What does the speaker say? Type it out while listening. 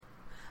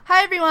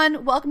Hi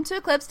everyone, welcome to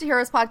Eclipse to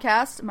Heroes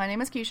podcast. My name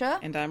is Keisha.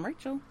 And I'm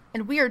Rachel.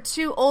 And we are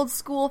two old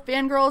school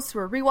fangirls who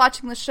are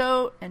rewatching the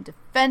show and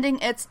defending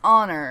its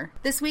honor.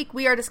 This week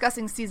we are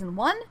discussing Season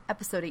 1,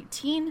 Episode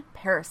 18,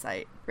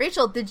 Parasite.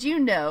 Rachel, did you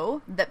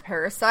know that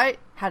Parasite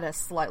had a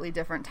slightly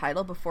different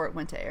title before it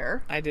went to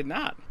air? I did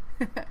not.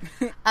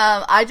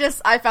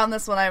 I found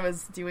this when I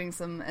was doing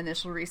some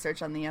initial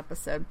research on the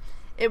episode.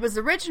 It was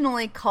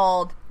originally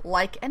called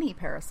Like Any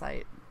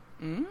Parasite.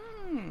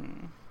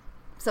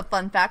 It's a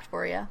fun fact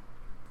for you.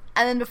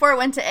 And then before it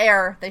went to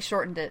air, they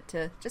shortened it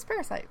to just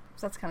Parasite.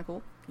 So that's kind of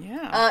cool.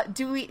 Yeah.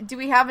 Do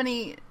we have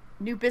any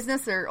new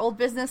business or old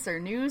business or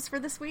news for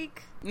this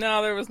week?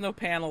 No, there was no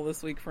panel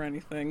this week for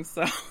anything,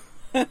 so...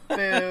 Boo.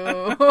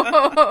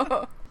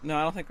 No,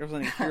 I don't think there's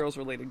any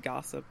Heroes-related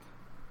gossip.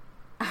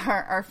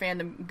 Our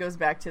fandom goes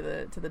back to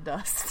the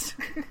dust.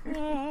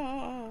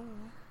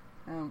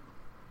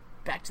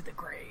 Back to the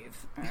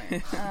grave. All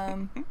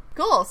right.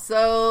 Cool.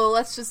 So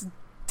let's just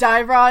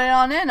dive right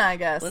on in, I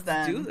guess.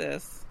 Let's do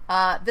this.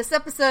 This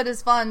episode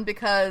is fun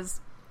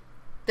because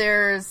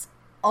there's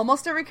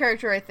almost every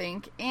character, I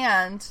think,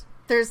 and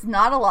there's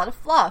not a lot of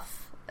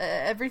fluff.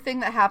 Everything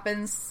that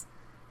happens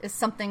is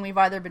something we've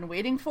either been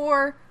waiting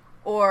for,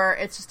 or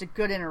it's just a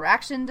good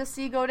interaction to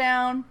see go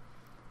down.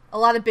 A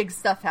lot of big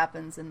stuff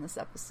happens in this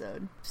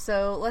episode.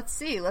 So let's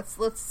see. Let's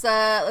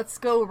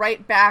go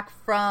right back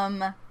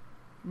from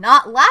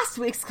not last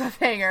week's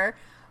cliffhanger,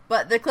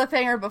 but the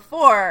cliffhanger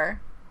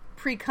before,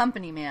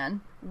 pre-Company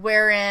Man,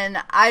 wherein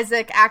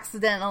Isaac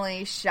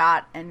accidentally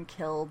shot and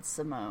killed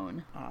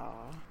Simone. Aww.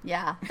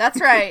 Yeah, that's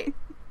right.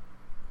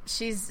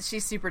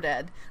 she's super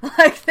dead.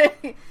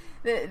 Like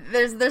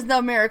there's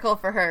no miracle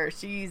for her.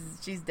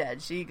 She's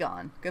dead. She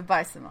gone.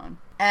 Goodbye, Simone.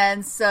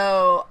 And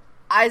so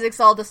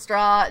Isaac's all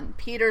distraught, and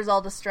Peter's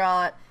all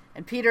distraught,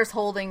 and Peter's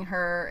holding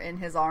her in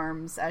his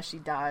arms as she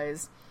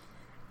dies.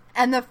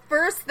 And the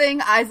first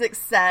thing Isaac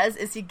says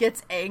is he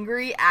gets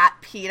angry at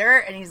Peter,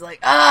 and he's like,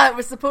 it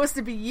was supposed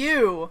to be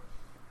you.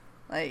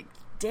 Like,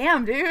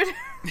 damn, dude.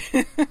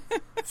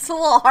 It's a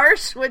little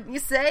harsh, wouldn't you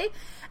say?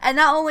 And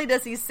not only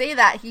does he say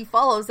that, he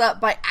follows up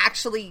by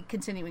actually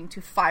continuing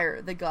to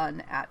fire the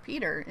gun at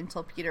Peter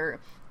until Peter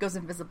goes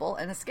invisible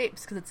and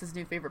escapes, because it's his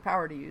new favorite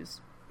power to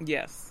use.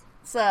 Yes.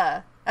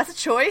 That's a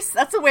choice.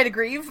 That's a way to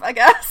grieve, I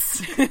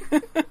guess.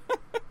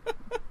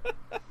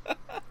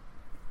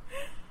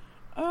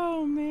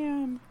 Oh,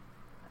 man.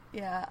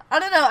 Yeah. I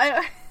don't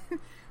know.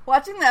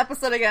 Watching the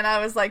episode again, I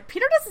was like,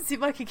 Peter doesn't seem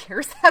like he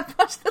cares that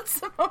much that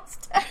Simone's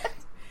dead.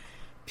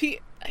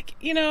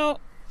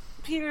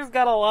 Peter's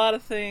got a lot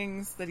of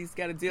things that he's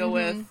got to deal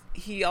with.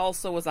 He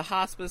also was a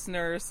hospice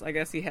nurse. I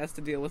guess he has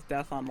to deal with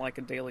death on, like,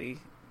 a daily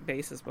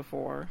basis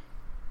before.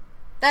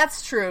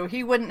 That's true.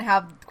 He wouldn't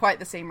have quite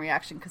the same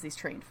reaction because he's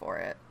trained for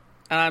it.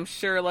 I'm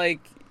sure, like,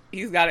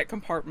 he's got it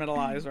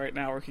compartmentalized right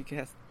now where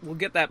we'll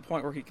get that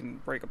point where he can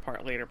break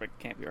apart later, but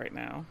can't be right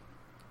now.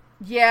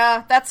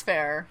 Yeah, that's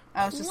fair.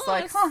 I was just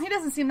like, he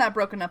doesn't seem that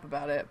broken up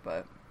about it,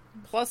 but...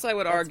 Plus, I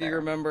would argue, fair.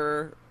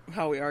 Remember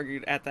how we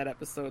argued at that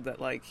episode that,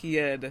 like, he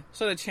had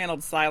sort of channeled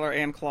Sylar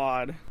and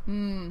Claude,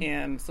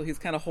 and so he's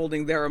kind of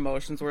holding their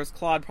emotions, whereas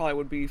Claude probably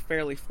would be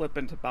fairly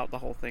flippant about the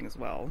whole thing as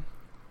well.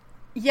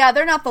 Yeah,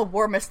 they're not the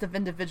warmest of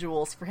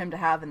individuals for him to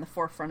have in the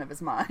forefront of his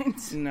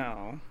mind.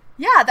 No.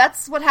 Yeah,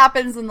 that's what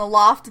happens in the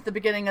loft at the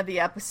beginning of the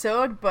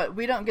episode, but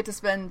we don't get to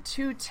spend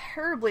too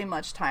terribly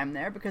much time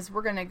there because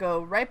we're going to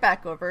go right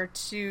back over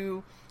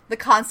to the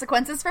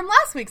consequences from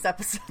last week's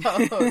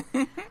episode.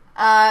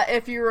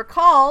 If you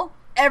recall,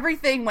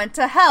 everything went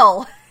to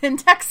hell in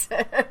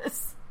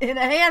Texas in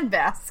a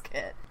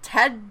handbasket.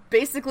 Ted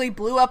basically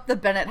blew up the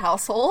Bennett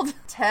household.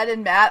 Ted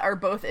and Matt are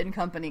both in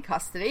company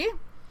custody.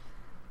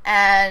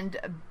 And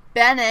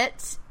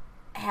Bennett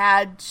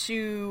had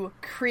to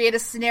create a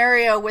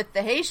scenario with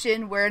the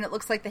Haitian wherein it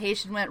looks like the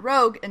Haitian went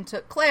rogue and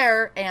took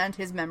Claire and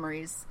his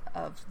memories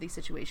of the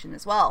situation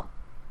as well.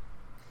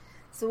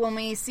 So when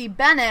we see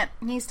Bennett,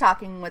 he's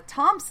talking with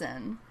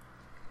Thompson,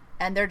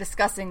 and they're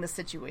discussing the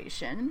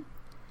situation.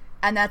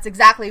 And that's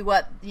exactly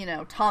what,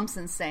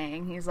 Thompson's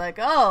saying. He's like,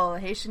 the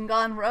Haitian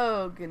gone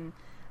rogue, and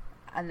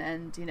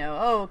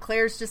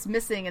Claire's just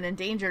missing and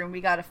endangered, and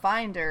we gotta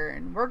find her,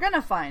 and we're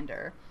gonna find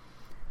her.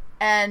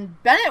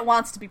 And Bennett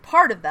wants to be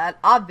part of that,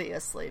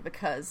 obviously,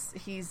 because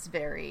he's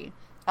very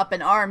up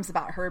in arms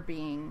about her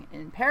being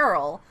in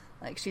peril.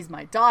 Like, she's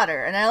my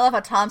daughter. And I love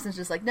how Thompson's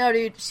just like, no,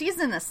 dude, she's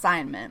an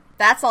assignment.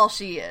 That's all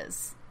she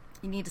is.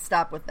 You need to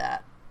stop with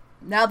that.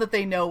 Now that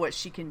they know what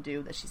she can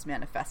do, that she's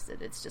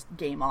manifested, it's just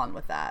game on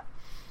with that.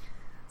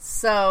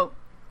 So,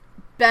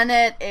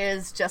 Bennett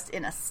is just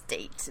in a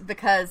state,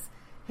 because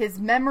his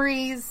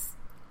memories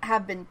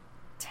have been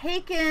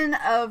taken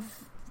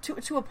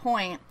to a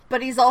point,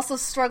 but he's also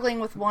struggling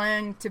with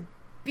wanting to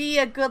be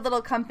a good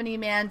little company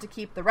man to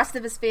keep the rest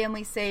of his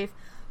family safe,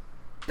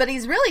 but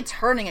he's really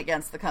turning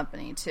against the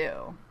company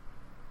too,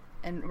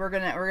 and we're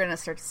gonna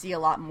start to see a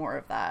lot more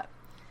of that,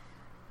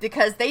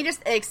 because they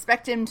just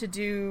expect him to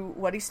do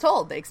what he's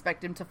told. They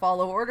expect him to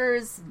follow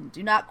orders and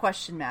do not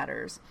question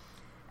matters,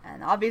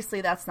 and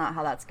obviously that's not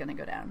how that's gonna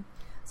go down.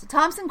 So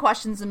Thompson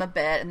questions him a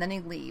bit, and then he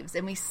leaves.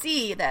 And we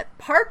see that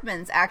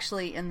Parkman's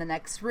actually in the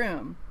next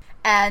room.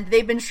 And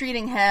they've been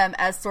treating him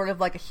as sort of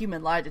like a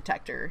human lie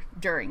detector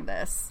during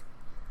this,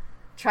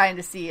 trying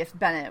to see if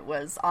Bennett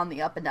was on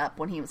the up and up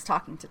when he was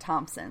talking to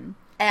Thompson.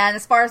 And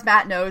as far as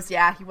Matt knows,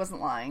 yeah, he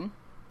wasn't lying.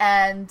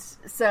 And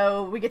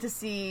so we get to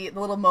see the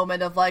little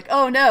moment of like,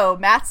 oh no,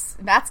 Matt's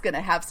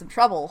gonna have some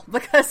trouble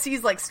because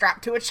he's like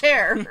strapped to a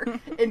chair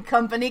in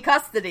company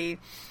custody,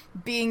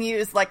 being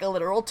used like a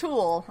literal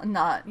tool and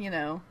not, you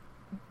know,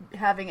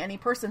 having any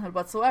personhood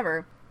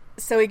whatsoever.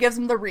 So he gives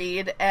him the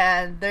read,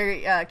 and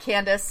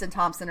Candace and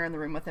Thompson are in the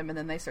room with him, and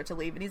then they start to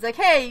leave. And he's like,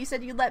 "Hey, you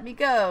said you'd let me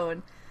go,"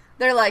 and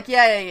they're like,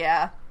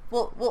 "Yeah.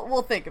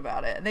 We'll think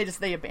about it." And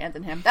they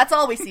abandon him. That's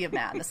all we see of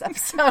Matt in this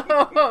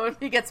episode.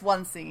 He gets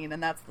one scene,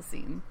 and that's the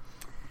scene.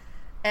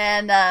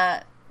 And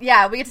we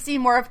get to see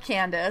more of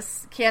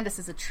Candace. Candace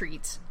is a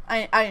treat.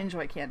 I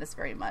enjoy Candace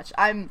very much.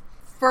 I'm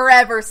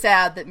forever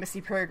sad that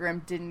Missy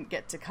Peregrym didn't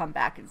get to come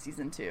back in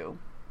season 2.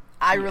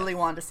 I really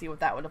wanted to see what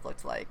that would have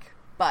looked like,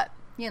 but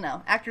you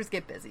know, actors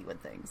get busy with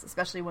things,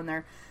 especially when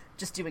they're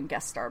just doing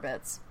guest star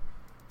bits.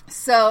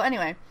 So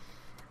anyway,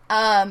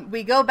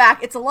 we go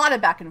back. It's a lot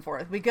of back and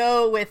forth. We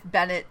go with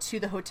Bennett to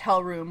the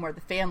hotel room where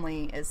the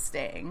family is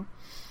staying.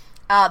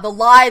 The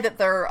lie that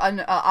they're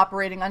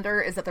operating under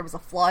is that there was a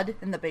flood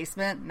in the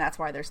basement, and that's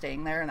why they're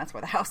staying there, and that's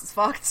why the house is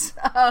fucked.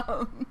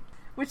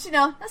 Which, you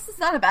know, that's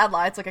not a bad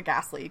lie. It's like a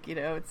gas leak, you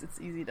know. It's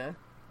easy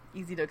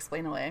to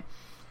explain away.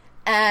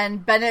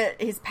 And Bennett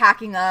is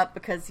packing up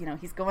because, you know,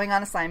 he's going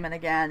on assignment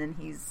again, and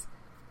he's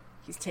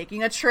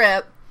taking a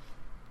trip.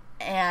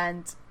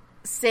 And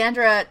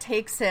Sandra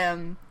takes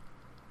him,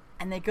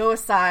 and they go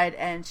aside,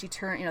 and they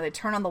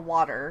turn on the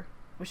water,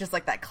 which is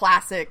like that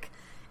classic,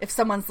 if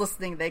someone's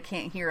listening, they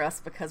can't hear us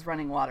because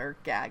running water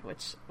gag,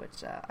 which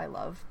I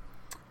love.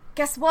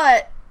 Guess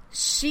what?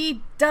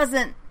 She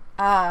doesn't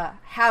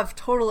have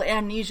total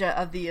amnesia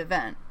of the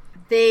event.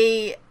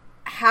 They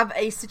have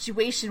a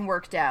situation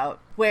worked out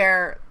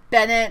where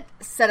Bennett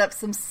set up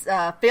some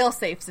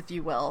fail-safes, if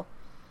you will.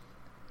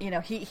 You know,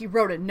 he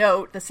wrote a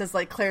note that says,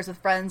 like, Claire's with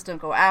friends,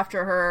 don't go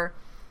after her.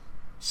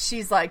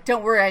 She's like,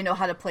 don't worry, I know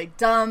how to play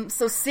dumb.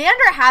 So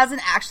Sandra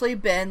hasn't actually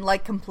been,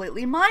 like,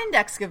 completely mind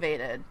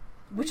excavated,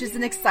 which is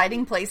an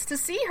exciting place to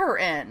see her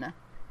in.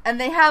 And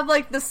they have,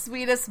 like, the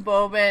sweetest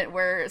moment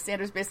where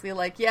Sandra's basically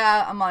like,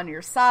 yeah, I'm on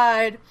your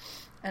side,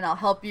 and I'll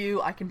help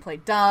you. I can play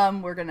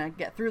dumb. We're gonna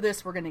get through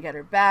this. We're gonna get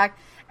her back.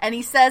 And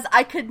he says,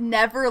 I could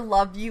never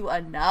love you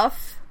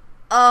enough.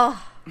 Ugh.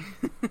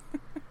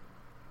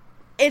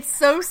 It's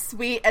so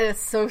sweet, and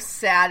it's so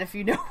sad if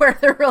you know where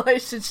their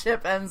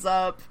relationship ends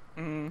up.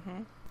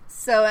 Mm-hmm.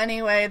 So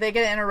anyway, they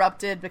get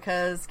interrupted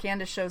because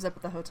Candace shows up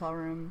at the hotel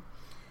room,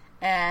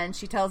 and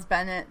she tells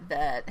Bennett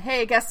that,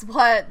 hey, guess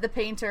what? The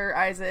painter,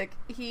 Isaac,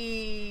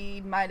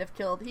 he might have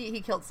killed... He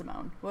killed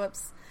Simone.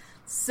 Whoops.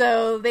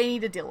 So they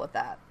need to deal with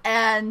that.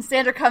 And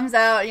Sandra comes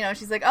out, you know,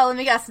 she's like, oh, let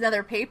me guess,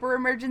 another paper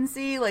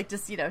emergency? Like,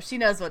 just, you know, she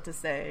knows what to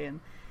say,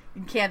 and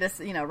Candace,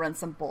 you know, runs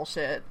some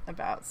bullshit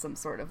about some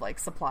sort of, like,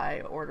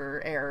 supply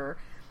order error.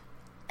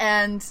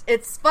 And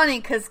it's funny,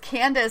 because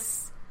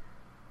Candace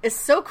is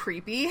so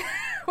creepy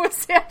with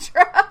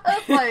Sandra.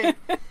 Like,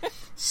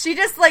 she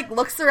just, like,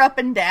 looks her up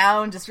and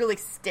down, just really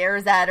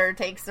stares at her,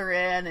 takes her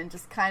in, and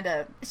just kind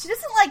of... She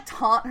doesn't, like,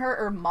 taunt her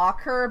or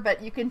mock her,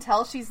 but you can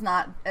tell she's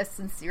not a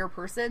sincere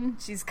person.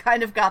 She's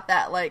kind of got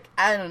that, like,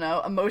 I don't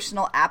know,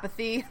 emotional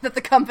apathy that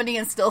the company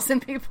instills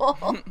in people.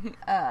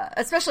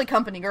 Especially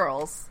company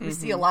girls. We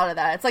see a lot of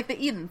that. It's like the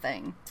Eden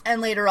thing.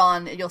 And later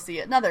on, you'll see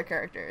it in other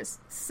characters.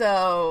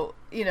 So,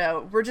 you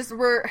know, we're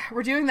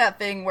doing that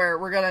thing where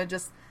we're gonna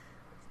just...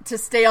 To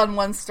stay on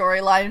one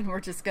storyline, we're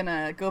just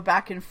gonna go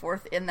back and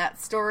forth in that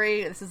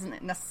story. This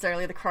isn't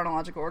necessarily the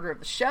chronological order of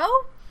the show,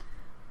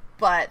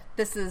 but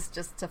this is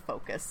just to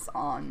focus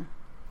on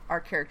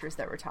our characters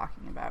that we're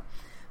talking about.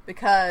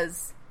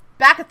 Because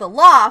back at the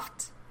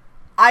loft,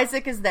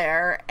 Isaac is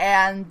there,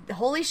 and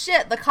holy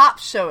shit, the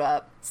cops show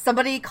up.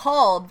 Somebody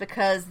called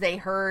because they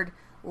heard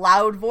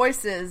loud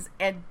voices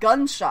and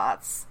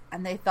gunshots,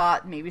 and they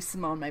thought maybe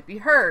Simone might be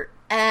hurt.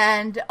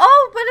 And,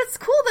 oh, but it's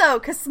cool though,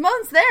 because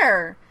Simone's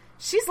there.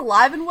 She's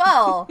alive and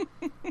well.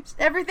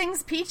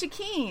 Everything's peachy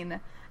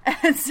keen.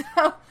 And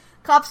so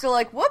cops are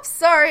like, whoops,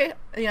 sorry.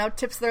 You know,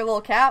 tips their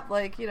little cap,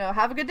 like, you know,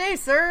 have a good day,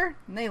 sir.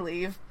 And they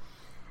leave.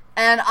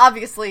 And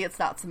obviously it's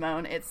not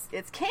Simone. It's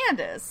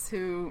Candace,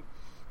 who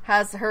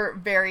has her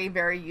very,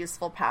 very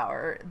useful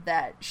power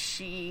that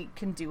she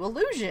can do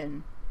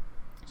illusion.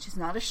 She's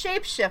not a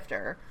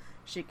shapeshifter.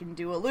 She can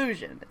do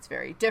illusion. It's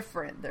very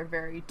different. They're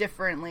very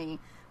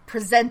differently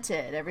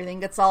presented.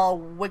 Everything gets all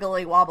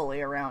wiggly wobbly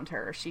around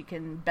her. She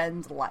can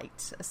bend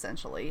light,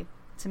 essentially,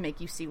 to make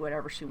you see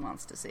whatever she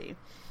wants to see.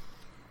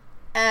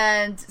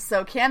 And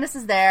so Candace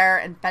is there,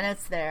 and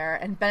Bennett's there,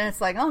 and Bennett's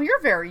like, oh,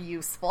 you're very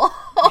useful.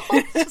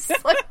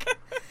 Just like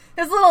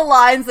his little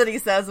lines that he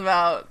says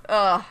about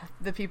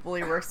the people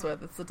he works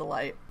with. It's a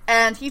delight.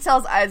 And he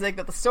tells Isaac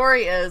that the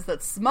story is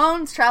that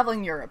Simone's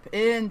traveling Europe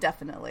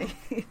indefinitely.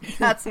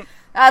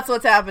 That's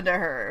what's happened to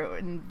her.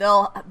 And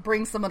they'll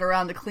bring someone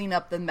around to clean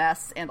up the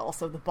mess and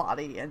also the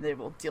body, and they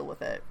will deal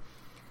with it.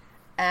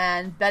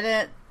 And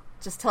Bennett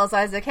just tells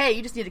Isaac, hey,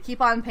 you just need to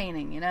keep on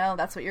painting,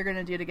 That's what you're going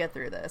to do to get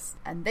through this.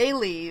 And they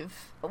leave.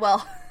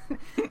 Well,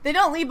 they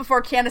don't leave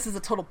before Candace is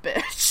a total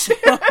bitch.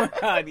 Oh my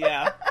god,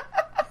 yeah.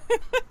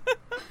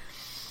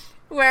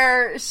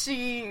 Where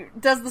she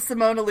does the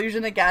Simone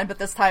illusion again, but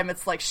this time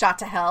it's like shot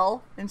to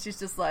hell. And she's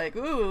just like,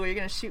 ooh, you're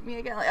going to shoot me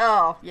again? Like,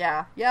 oh,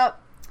 yeah,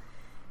 yep.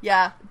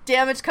 Yeah,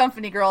 damaged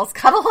company, girls.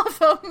 Cut all of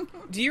them.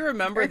 Do you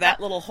remember that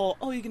little whole,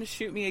 oh, you're going to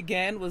shoot me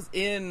again, was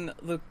in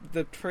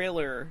the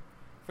trailer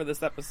for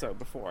this episode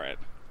before it?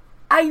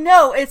 I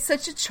know, it's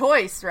such a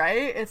choice,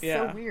 right? It's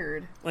so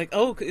weird. Like,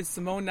 oh, is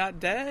Simone not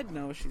dead?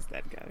 No, she's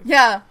dead, guys.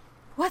 Yeah.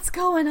 What's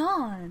going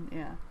on?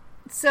 Yeah.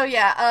 So,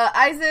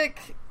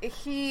 Isaac,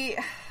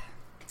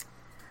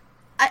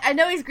 I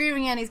know he's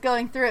grieving and he's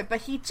going through it,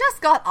 but he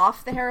just got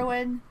off the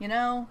heroin,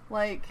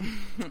 Like,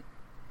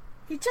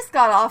 he just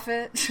got off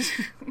it.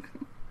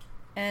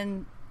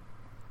 And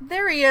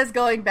there he is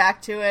going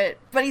back to it.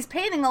 But he's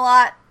painting a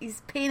lot.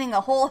 He's painting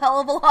a whole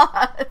hell of a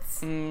lot.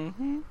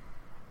 Mm-hmm.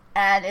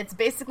 And it's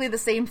basically the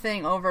same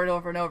thing over and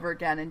over and over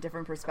again in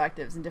different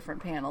perspectives and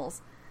different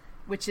panels.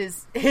 Which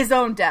is his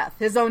own death,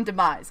 his own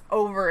demise,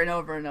 over and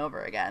over and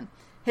over again.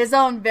 His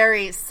own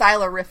very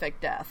Sylerific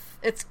death.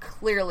 It's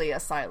clearly a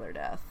Sylar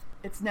death.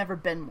 It's never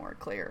been more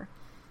clear.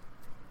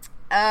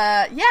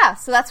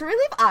 So that's where we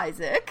leave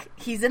Isaac.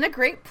 He's in a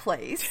great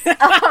place.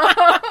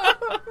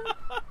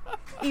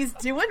 He's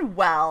doing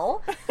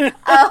well. And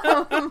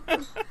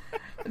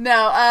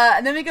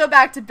then we go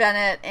back to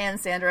Bennett and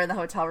Sandra in the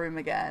hotel room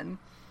again.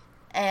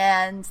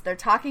 And they're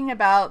talking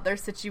about their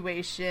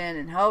situation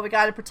and, we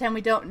gotta pretend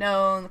we don't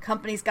know, and the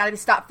company's gotta be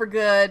stopped for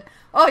good.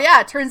 Oh yeah,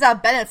 it turns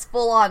out Bennett's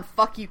full-on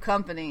fuck you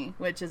company,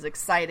 which is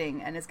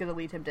exciting and is gonna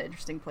lead him to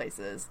interesting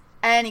places.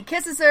 And he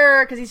kisses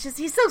her, because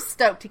he's so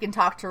stoked he can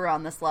talk to her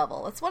on this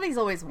level. It's what he's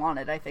always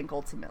wanted, I think,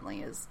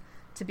 ultimately, is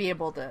to be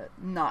able to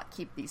not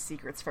keep these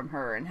secrets from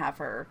her and have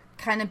her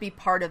kind of be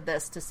part of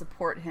this to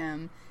support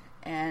him.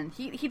 And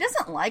he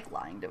doesn't like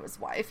lying to his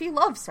wife. He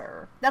loves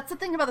her. That's the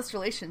thing about this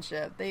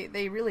relationship.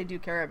 They really do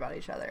care about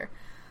each other.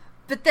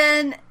 But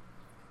then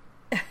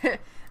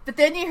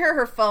you hear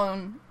her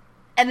phone,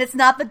 and it's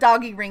not the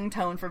doggy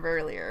ringtone from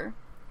earlier.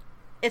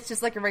 It's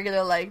just like a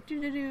regular, like,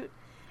 doo-doo-doo.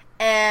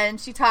 And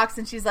she talks,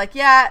 and she's like,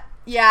 yeah,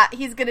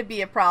 he's gonna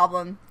be a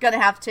problem. Gonna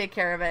have to take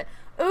care of it.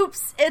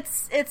 Oops,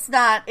 it's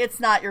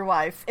not your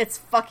wife. It's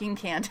fucking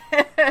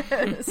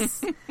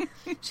Candace.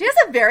 She has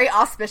a very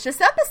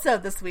auspicious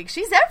episode this week.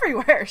 She's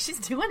everywhere. She's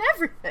doing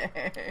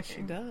everything.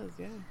 She does,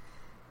 yeah.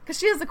 Because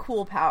she has a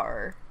cool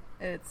power.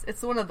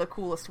 It's one of the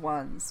coolest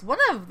ones. One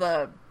of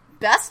the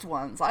best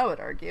ones, I would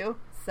argue.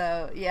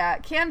 So, yeah,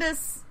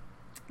 Candace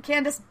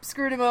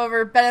screwed him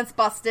over. Bennett's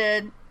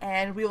busted,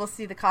 and we will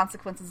see the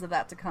consequences of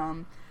that to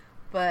come.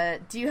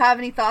 But do you have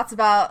any thoughts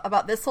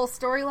about this whole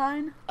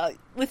storyline?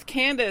 With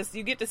Candace,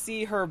 you get to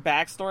see her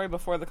backstory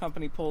before the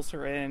company pulls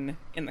her in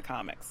the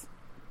comics.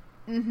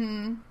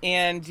 Mm-hmm.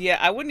 And yeah,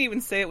 I wouldn't even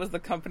say it was the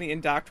company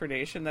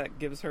indoctrination that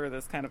gives her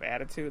this kind of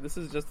attitude. This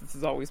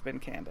has always been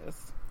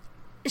Candace.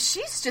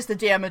 She's just a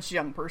damaged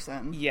young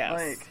person.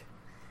 Yes.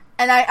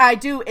 And I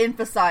do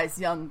emphasize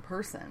young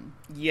person.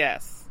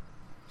 Yes.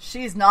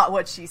 She's not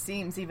what she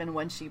seems, even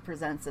when she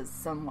presents as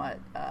somewhat,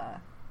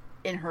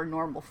 in her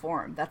normal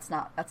form. That's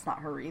not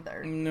her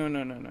either. No.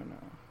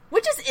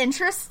 Which is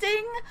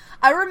interesting.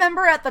 I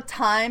remember at the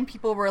time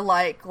people were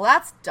like, well,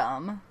 that's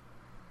dumb.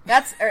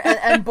 That's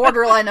and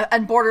borderline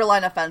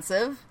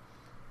offensive.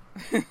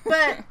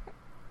 But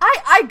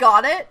I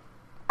got it.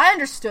 I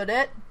understood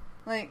it.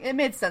 Like, it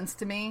made sense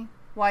to me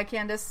why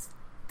Candace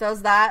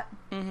does that.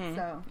 Mm-hmm.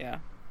 So yeah.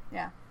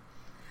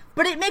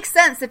 But it makes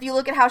sense if you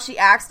look at how she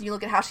acts and you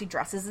look at how she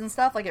dresses and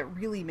stuff. Like, it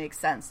really makes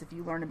sense if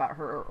you learn about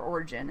her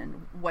origin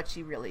and what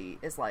she really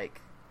is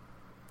like.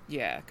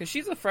 Yeah, because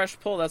she's a fresh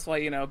pull. That's why,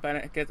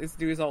 Bennett gets his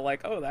dude's all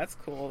like, oh, that's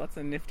cool. That's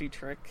a nifty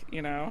trick,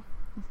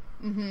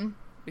 Mm-hmm.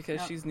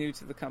 Because she's new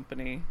to the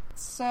company.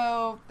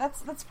 So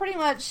that's pretty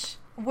much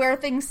where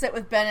things sit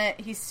with Bennett.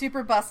 He's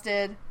super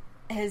busted.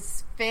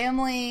 His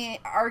family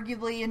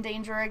arguably in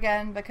danger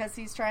again because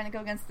he's trying to go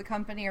against the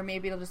company, or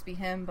maybe it'll just be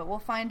him, but we'll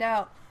find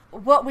out.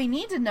 What we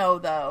need to know,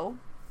 though,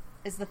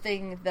 is the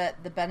thing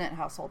that the Bennett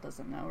household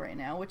doesn't know right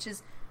now, which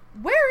is,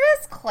 where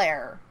is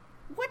Claire?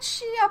 What's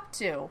she up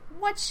to?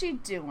 What's she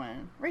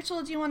doing?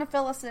 Rachel, do you want to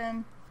fill us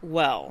in?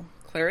 Well,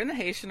 Claire and the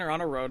Haitian are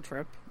on a road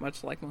trip,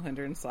 much like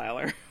Mohinder and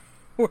Sylar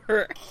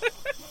were.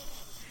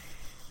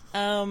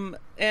 And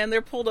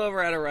they're pulled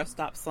over at a rest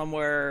stop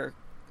somewhere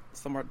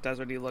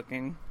deserty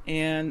looking.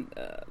 And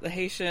the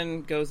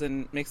Haitian goes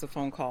and makes a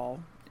phone call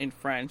in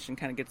French and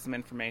kind of gets some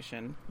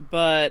information.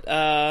 But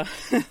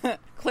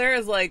Claire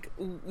is like,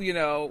 when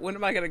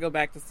am I going to go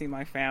back to see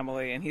my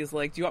family? And he's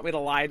like, do you want me to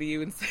lie to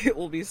you and say it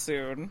will be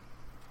soon?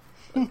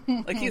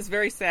 Like, he's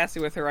very sassy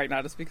with her right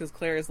now just because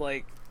Claire is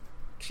like,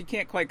 she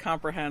can't quite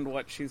comprehend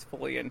what she's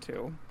fully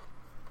into.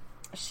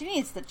 She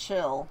needs to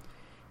chill.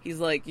 He's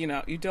like, you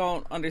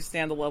don't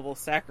understand the level of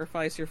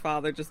sacrifice your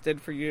father just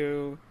did for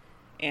you.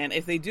 And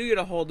if they do get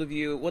a hold of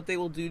you, what they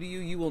will do to you,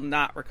 you will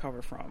not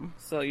recover from.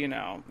 So,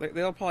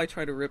 they'll probably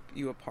try to rip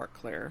you apart,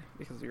 Claire,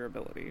 because of your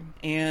ability.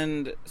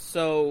 And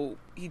so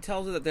he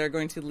tells her that they're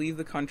going to leave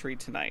the country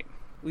tonight.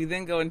 We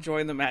then go and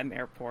join them at an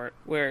airport,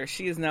 where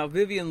she is now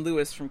Vivian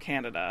Lewis from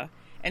Canada.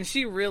 And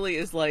she really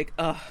is like,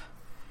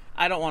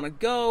 I don't want to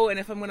go, and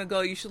if I'm going to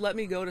go, you should let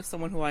me go to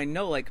someone who I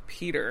know, like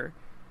Peter.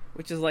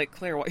 Which is like,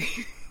 Claire, what?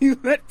 You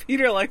met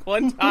Peter like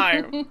one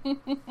time.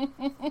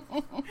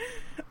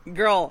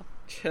 Girl,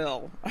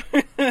 chill.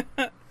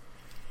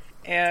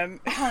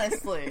 And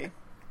honestly,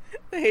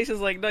 the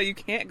Haitian's like, no, you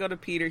can't go to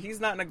Peter. He's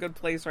not in a good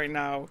place right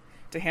now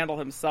to handle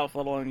himself,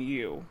 let alone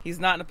you. He's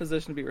not in a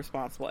position to be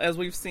responsible. As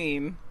we've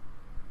seen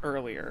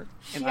earlier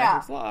in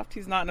Ivor's Loft,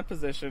 he's not in a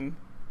position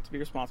to be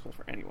responsible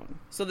for anyone.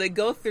 So they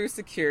go through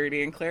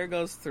security, and Claire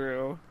goes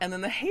through, and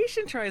then the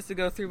Haitian tries to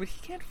go through, but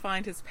he can't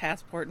find his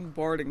passport and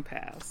boarding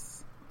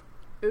pass.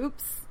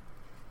 Oops.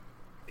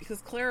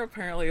 Because Claire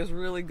apparently is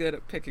really good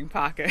at picking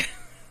pockets.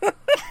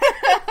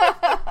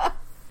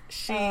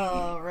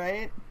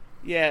 Right?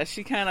 Yeah,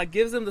 she kind of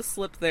gives him the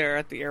slip there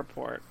at the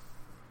airport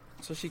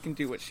so she can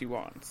do what she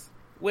wants.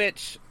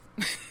 Which,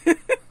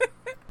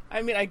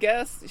 I mean, I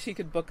guess she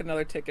could book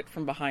another ticket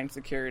from behind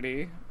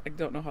security. I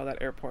don't know how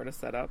that airport is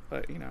set up,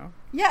 but,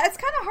 Yeah, it's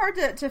kind of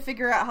hard to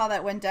figure out how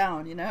that went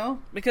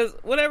down, Because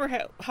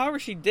however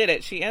she did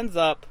it, she ends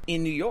up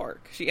in New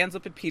York. She ends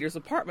up at Peter's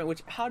apartment,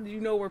 which, how did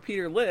you know where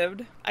Peter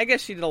lived? I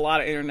guess she did a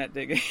lot of internet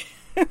digging.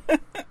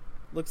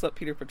 Looks up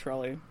Peter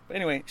Petrelli. But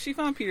anyway, she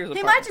found Peter's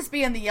apartment. He might just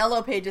be in the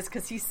yellow pages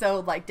because he's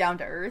so, down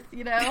to earth,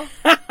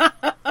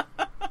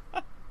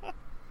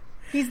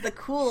 He's the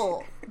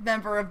cool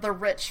member of the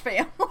rich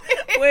family.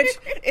 Which,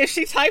 if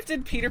she typed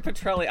in Peter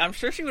Petrelli, I'm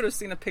sure she would have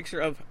seen a picture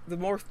of the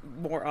more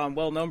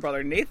well-known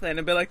brother, Nathan,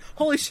 and be like,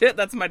 holy shit,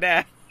 that's my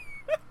dad.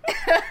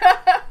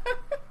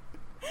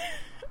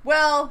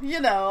 Well,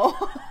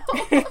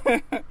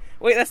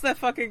 Wait, that's that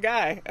fucking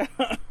guy.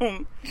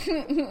 I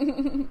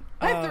threw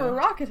a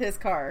rock at his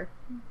car.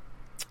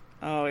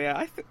 Oh,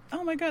 yeah.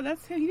 Oh, my God,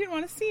 that's him. He didn't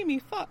want to see me.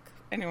 Fuck.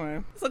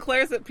 Anyway. So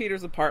Claire's at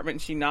Peter's apartment,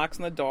 and she knocks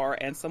on the door,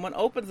 and someone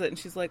opens it, and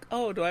she's like,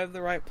 oh, do I have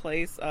the right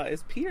place?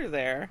 Is Peter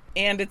there?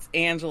 And it's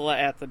Angela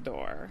at the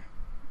door.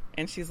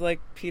 And she's like,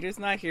 Peter's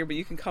not here, but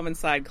you can come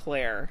inside,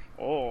 Claire.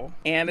 Oh.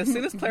 And as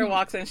soon as Claire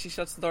walks in, she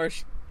shuts the door.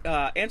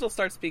 Angela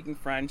starts speaking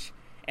French,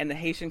 and the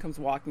Haitian comes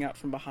walking out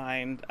from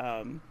behind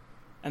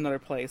another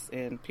place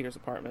in Peter's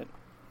apartment.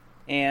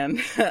 And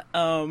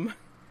so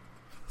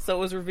it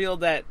was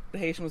revealed that the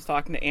Haitian was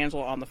talking to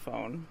Angela on the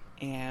phone.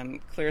 And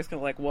Claire's kind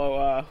of like,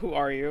 whoa, who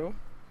are you?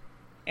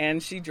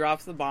 And she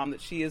drops the bomb that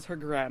she is her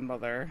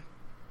grandmother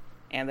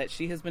and that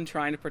she has been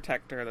trying to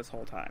protect her this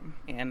whole time.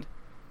 And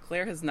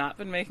Claire has not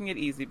been making it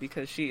easy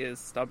because she is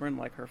stubborn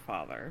like her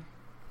father.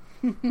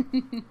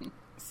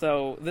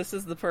 So this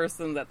is the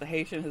person that the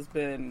Haitian has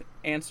been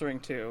answering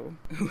to,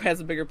 who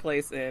has a bigger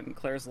place in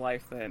Claire's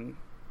life than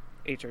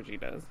HRG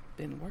does.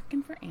 Been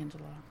working for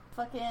Angela.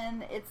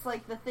 Fucking, it's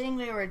like the thing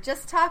we were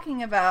just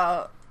talking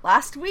about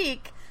last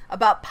week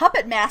about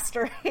puppet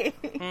mastering.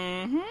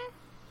 Mm-hmm.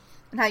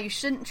 And how you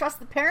shouldn't trust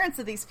the parents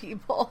of these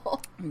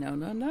people.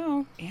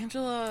 No.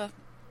 Angela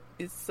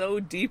is so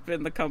deep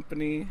in the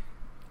company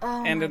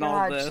and in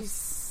all this. She's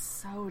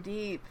so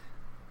deep.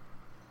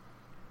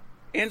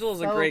 Angela's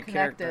so a great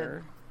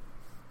character.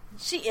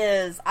 She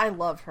is. I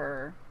love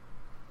her.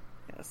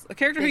 Yes. A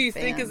character who you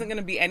think isn't going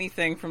to be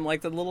anything from,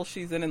 the little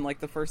she's in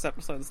the first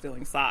episode of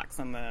Stealing Socks,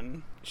 and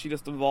then she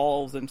just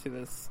evolves into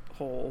this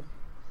whole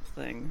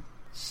thing.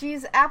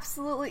 She's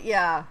absolutely...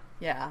 Yeah.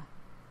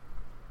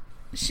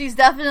 She's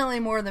definitely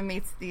more than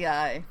meets the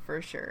eye,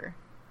 for sure.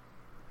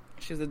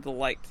 She's a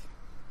delight.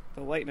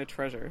 Delight and a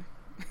treasure.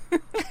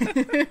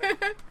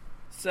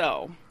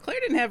 So, Claire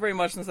didn't have very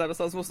much in this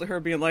episode. It's mostly her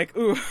being like,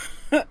 ooh,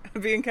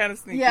 being kind of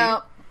sneaky.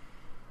 Yeah.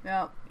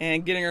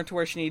 And getting her to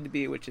where she needed to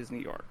be, which is New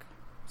York.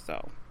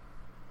 So,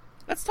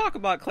 let's talk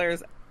about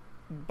Claire's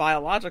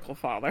biological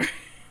father,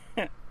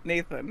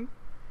 Nathan.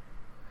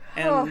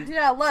 And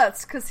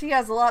let's, because he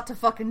has a lot to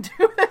fucking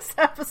do this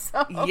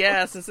episode.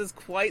 Yes, this is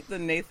quite the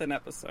Nathan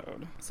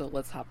episode. So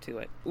let's hop to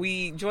it.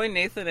 We join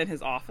Nathan in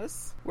his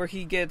office, where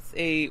he gets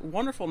a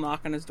wonderful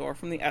knock on his door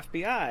from the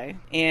FBI.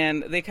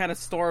 And they kind of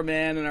storm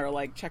in and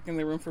are, checking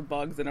the room for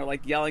bugs and are,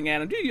 yelling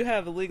at him, do you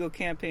have illegal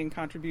campaign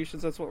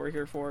contributions? That's what we're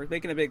here for.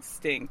 Making a big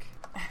stink.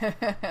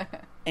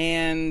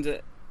 And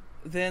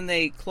then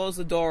they close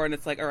the door and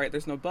it's like, all right,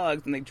 there's no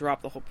bugs, and they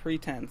drop the whole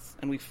pretense,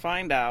 and we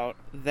find out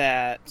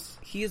that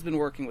he has been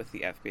working with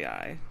the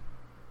FBI.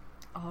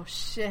 Oh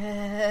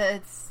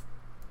shit.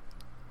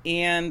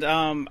 And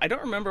I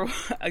don't remember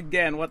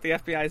again what the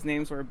FBI's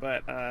names were,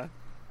 but I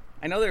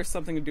know there's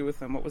something to do with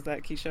them. What was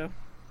that, Keisha?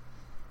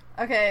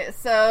 Okay,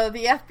 so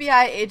the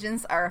FBI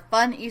agents are a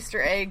fun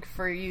Easter egg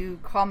for you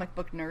comic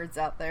book nerds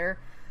out there.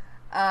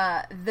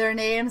 Their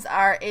names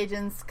are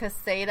Agents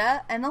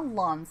Quesada and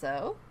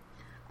Alonzo.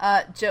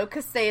 Joe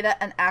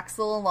Quesada and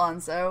Axel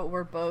Alonso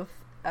were both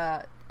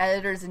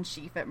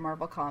editors-in-chief at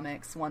Marvel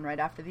Comics, one right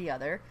after the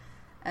other.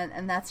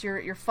 And that's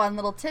your fun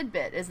little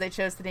tidbit, is they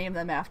chose to name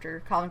them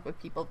after comic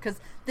book people, because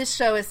this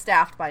show is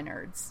staffed by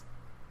nerds.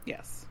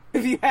 Yes.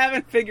 If you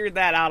haven't figured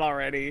that out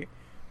already,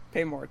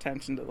 pay more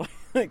attention to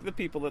like the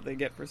people that they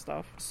get for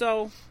stuff.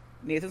 So,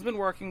 Nathan's been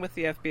working with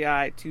the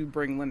FBI to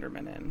bring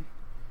Linderman in.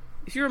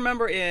 If you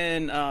remember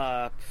in,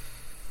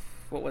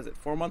 what was it,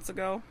 4 months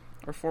ago?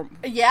 Or 4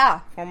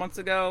 months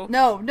ago?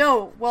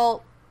 No,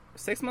 well...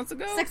 6 months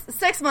ago?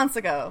 6 months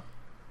ago.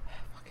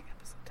 Fucking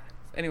episode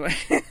titles. Anyway.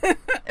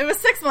 It was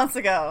 6 months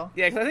ago.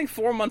 Yeah, because I think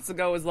 4 months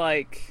ago was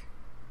like...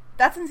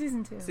 That's in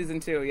season 2. Season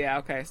 2, yeah,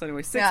 okay. So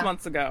anyway, 6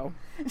 months ago.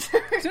 As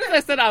soon as I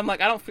said it, I'm like,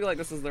 I don't feel like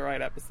this is the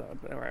right episode.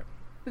 But alright.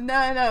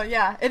 No,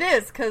 yeah. It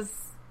is, because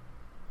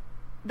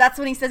that's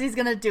when he says he's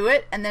going to do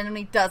it, and then when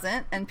he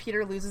doesn't, and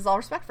Peter loses all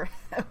respect for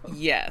him.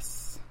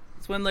 Yes.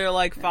 It's when their,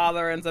 like,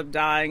 father ends up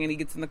dying, and he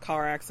gets in the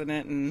car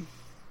accident, and...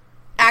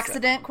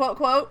 Accident, quote,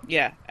 quote?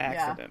 Yeah,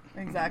 accident.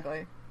 Yeah,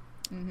 exactly.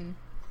 Mm-hmm.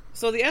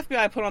 So the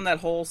FBI put on that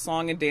whole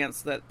song and dance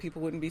so that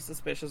people wouldn't be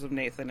suspicious of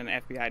Nathan and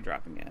FBI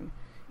dropping in.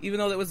 Even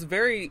though it was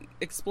very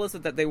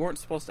explicit that they weren't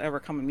supposed to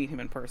ever come and meet him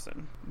in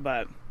person.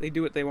 But they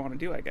do what they want to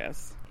do, I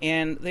guess.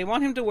 And they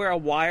want him to wear a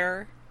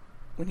wire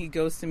when he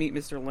goes to meet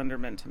Mr.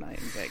 Linderman tonight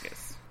in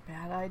Vegas.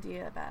 Bad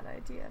idea.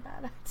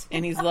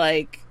 And he's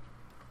like,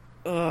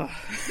 ugh.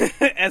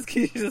 As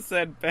Keisha just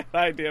said, bad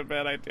idea.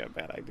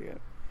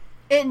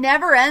 It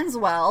never ends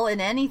well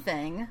in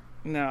anything.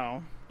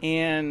 No.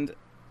 And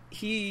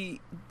I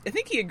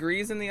think he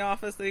agrees in the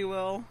office that he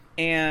will.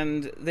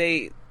 And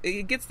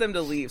it gets them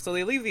to leave. So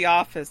they leave the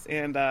office,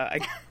 and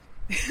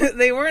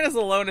they weren't as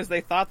alone as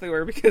they thought they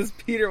were, because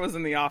Peter was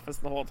in the office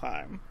the whole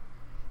time.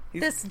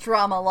 This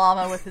drama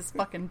llama with his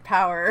fucking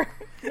power.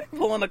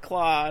 Pulling a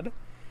Claude.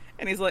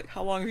 And he's like,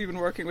 how long have you been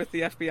working with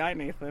the FBI,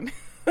 Nathan?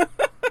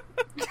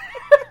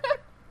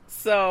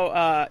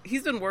 So,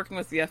 he's been working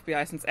with the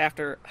FBI since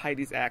after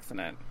Heidi's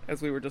accident,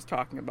 as we were just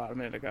talking about a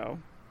minute ago.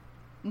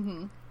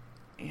 Mm-hmm.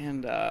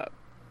 And,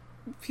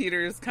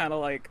 Peter's kind of,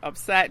 like,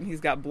 upset, and he's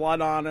got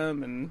blood on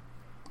him, and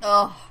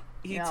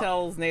he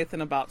tells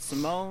Nathan about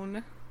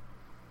Simone,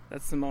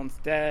 that Simone's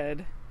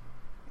dead,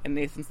 and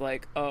Nathan's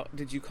like, oh,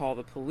 did you call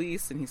the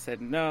police? And he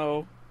said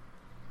no.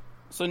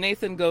 So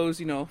Nathan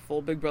goes,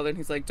 full big brother, and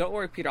he's like, don't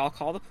worry, Peter, I'll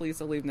call the police,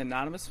 I'll leave an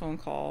anonymous phone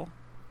call.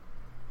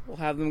 We'll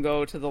have them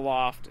go to the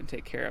loft and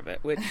take care of it,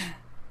 which,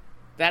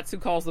 that's who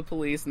calls the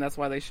police, and that's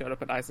why they showed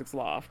up at Isaac's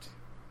loft.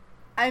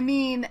 I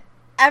mean,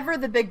 ever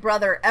the big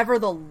brother, ever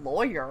the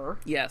lawyer.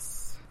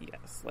 Yes.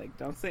 Like,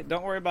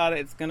 don't worry about it,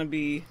 it's gonna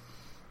be,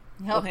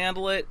 we'll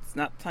handle it, it's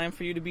not time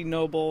for you to be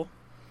noble.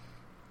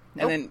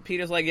 Nope. And then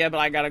Peter's like, yeah, but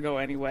I gotta go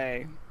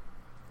anyway.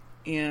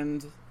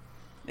 And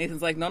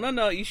Nathan's like,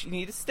 no, you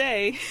need to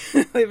stay.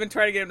 They've been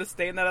trying to get him to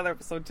stay in that other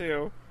episode, too.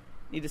 You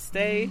need to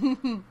stay.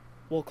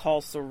 We'll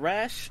call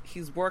Suresh.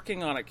 He's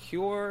working on a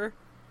cure.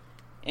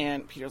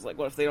 And Peter's like,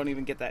 what if they don't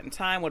even get that in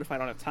time? What if I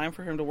don't have time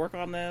for him to work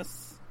on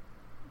this?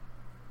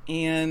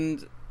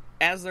 And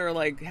as they're,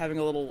 like, having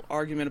a little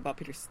argument about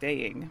Peter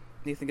staying,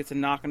 Nathan gets a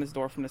knock on his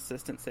door from an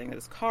assistant saying that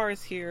his car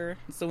is here.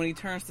 So when he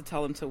turns to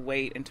tell him to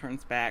wait and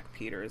turns back,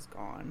 Peter is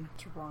gone.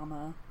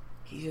 Drama.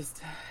 He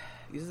just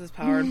uses his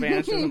power and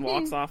vanishes and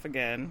walks off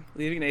again,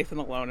 leaving Nathan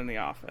alone in the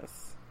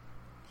office.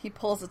 He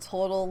pulls a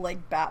total,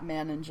 like,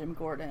 Batman and Jim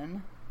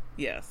Gordon.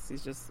 Yes,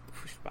 he's just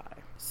pushed by.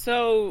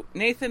 So,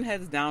 Nathan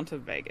heads down to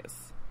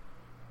Vegas.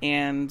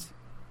 And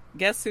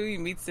guess who he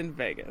meets in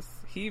Vegas?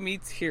 He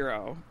meets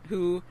Hiro,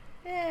 who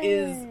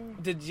is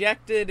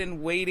dejected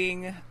and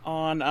waiting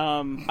on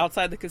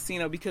outside the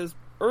casino, because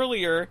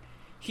earlier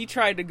he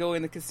tried to go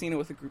in the casino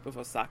with a group of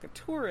Osaka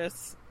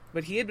tourists,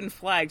 but he had been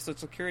flagged, so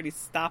security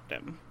stopped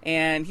him.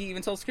 And he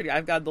even told security,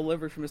 I've got a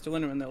delivery from Mr.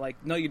 Linderman. They're like,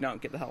 no, you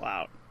don't. Get the hell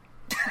out.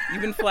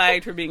 You've been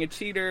flagged for being a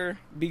cheater.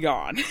 Be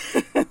gone.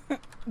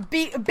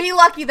 Be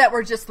lucky that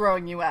we're just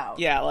throwing you out.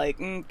 Yeah, like,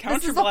 count this your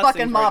blessings. This is a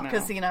fucking mob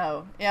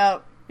casino.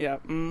 Yep.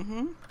 Yep.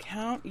 Mm-hmm.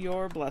 Count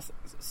your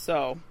blessings.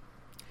 So,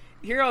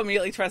 Hiro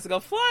immediately tries to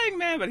go, flying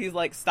man, but he's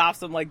like,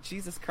 stops him like,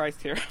 Jesus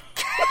Christ, Hiro.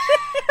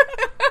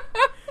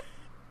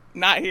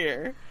 Not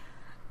here.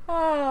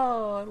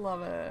 Oh, I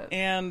love it.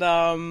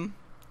 And,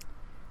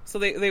 so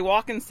they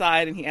walk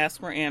inside, and he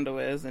asks where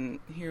Ando is, and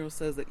Hiro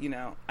says that,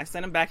 I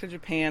sent him back to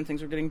Japan,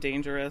 things are getting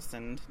dangerous,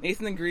 and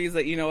Nathan agrees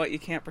that, you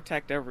can't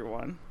protect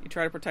everyone. You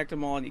try to protect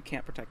them all, and you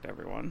can't protect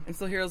everyone. And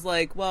so Hiro's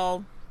like,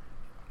 well,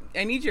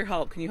 I need your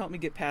help. Can you help me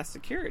get past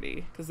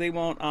security? Because they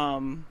won't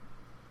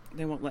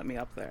let me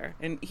up there.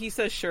 And he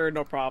says, sure,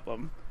 no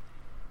problem.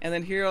 And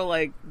then Hiro,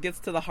 like, gets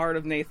to the heart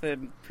of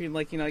Nathan, being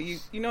like, you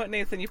know what,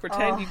 Nathan, you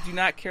pretend you do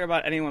not care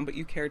about anyone, but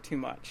you care too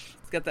much.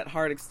 He's got that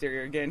hard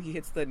exterior. Again, he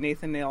hits the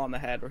Nathan nail on the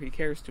head, where he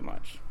cares too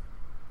much.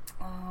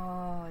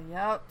 Oh,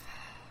 yep.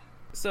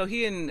 So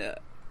he and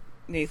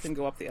Nathan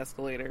go up the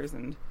escalators,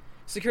 and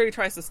security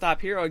tries to stop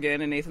Hiro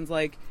again, and Nathan's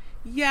like,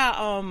 yeah,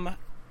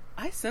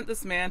 I sent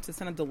this man to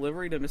send a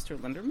delivery to Mr.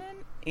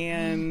 Linderman,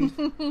 and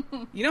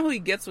you know who he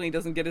gets when he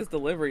doesn't get his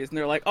deliveries, and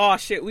they're like, oh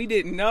shit, we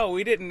didn't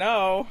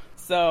know.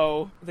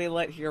 So they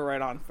let Hiro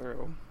right on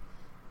through.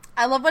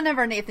 I love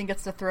whenever Nathan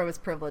gets to throw his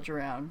privilege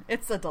around.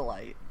 It's a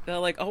delight. They're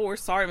like, oh, we're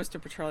sorry,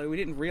 Mr. Petrelli. We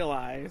didn't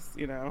realize,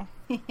 And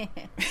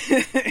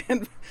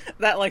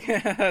that, like,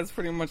 is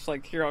pretty much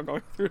like Hiro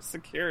going through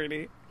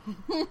security.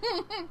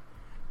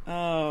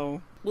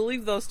 Oh. We'll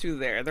leave those two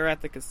there. They're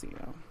at the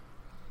casino.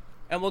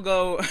 And we'll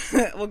go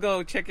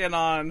check in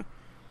on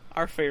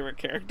our favorite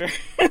character.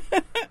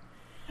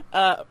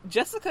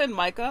 Jessica and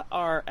Micah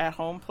are at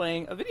home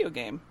playing a video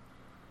game.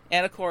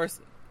 And, of course,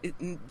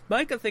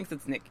 Micah thinks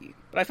it's Nikki.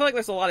 But I feel like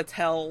there's a lot of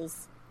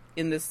tells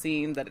in this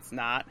scene that it's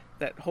not.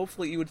 That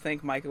hopefully you would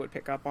think Micah would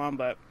pick up on,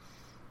 but,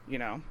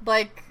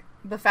 Like,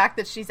 the fact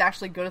that she's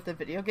actually good at the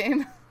video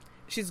game?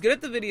 She's good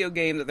at the video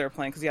game that they're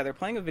playing. Because, they're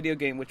playing a video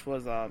game which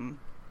was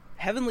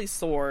Heavenly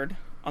Sword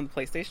on the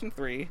PlayStation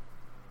 3.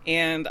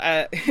 And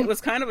it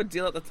was kind of a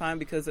deal at the time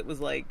because it was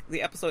like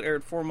the episode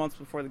aired 4 months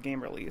before the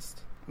game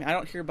released. I mean, I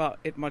don't hear about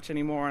it much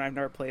anymore, and I've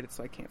never played it,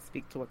 so I can't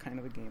speak to what kind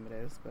of a game it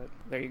is, but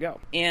there you go.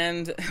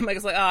 And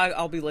Micah's like,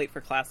 I'll be late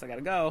for class, I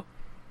gotta go.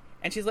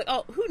 And she's like,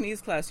 oh, who needs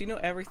class? You know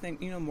everything,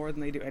 you know more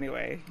than they do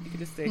anyway. You can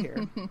just stay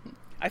here.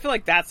 I feel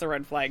like that's a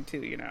red flag,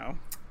 too,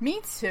 Me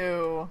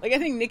too. Like, I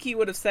think Nikki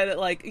would have said it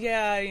like,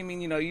 yeah, I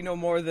mean, you know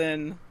more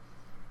than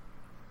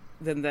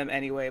them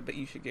anyway, but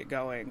you should get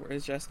going.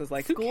 Whereas Jessica's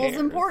like, who cares? School's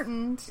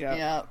important.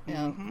 Yep. Yeah.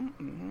 Mm-hmm,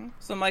 mm-hmm.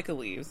 So Micah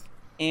leaves.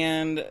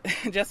 And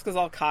Jessica's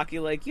all cocky,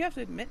 like, you have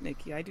to admit,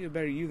 Nikki, I do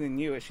better you than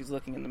you, as she's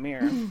looking in the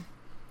mirror.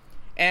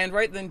 And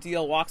right then,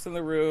 Deal walks in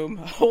the room,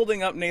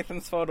 holding up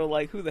Nathan's photo,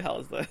 like, who the hell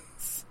is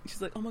this?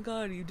 She's like, oh my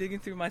god, are you digging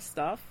through my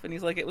stuff? And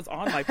he's like, it was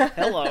on my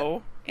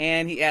pillow.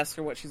 And he asks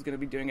her what she's going to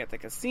be doing at the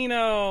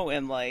casino.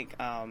 And, like,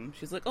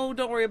 she's like, oh,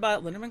 don't worry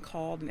about it. Linderman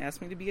called and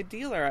asked me to be a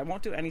dealer. I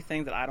won't do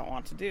anything that I don't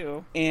want to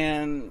do.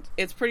 And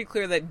it's pretty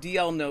clear that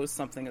DL knows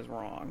something is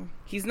wrong.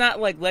 He's not,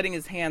 like, letting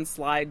his hand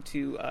slide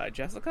to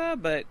Jessica,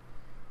 but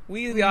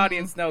we, the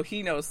audience, know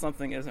he knows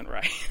something isn't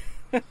right.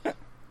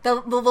 The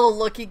little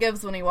look he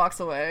gives when he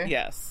walks away.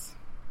 Yes.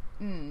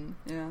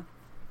 Yeah.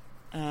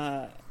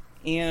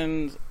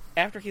 And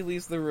after he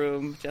leaves the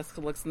room,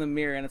 Jessica looks in the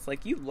mirror and it's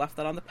like, you left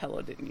that on the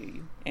pillow, didn't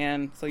you?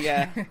 And so,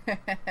 yeah,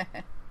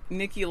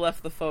 Nikki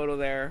left the photo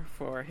there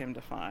for him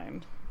to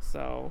find.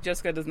 So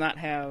Jessica does not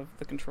have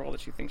the control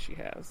that she thinks she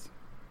has.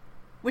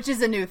 Which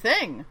is a new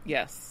thing.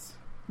 Yes.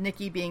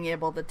 Nikki being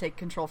able to take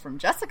control from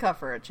Jessica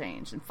for a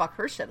change and fuck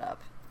her shit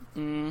up.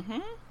 Mm-hmm.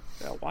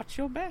 So watch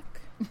your back.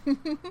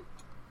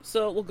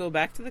 So we'll go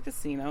back to the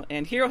casino,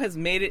 and Hiro has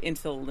made it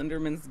into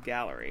Linderman's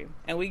gallery.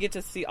 And we get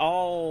to see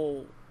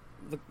all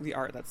the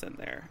art that's in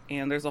there.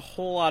 And there's a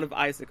whole lot of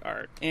Isaac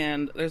art.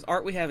 And there's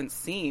art we haven't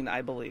seen,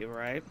 I believe,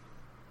 right?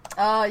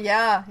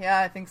 Yeah,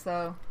 I think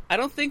so. I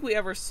don't think we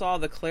ever saw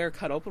the Claire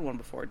cut open one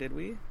before, did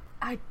we?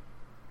 I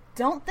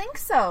don't think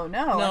so,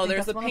 no. No,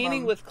 there's a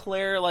painting with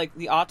Claire, like,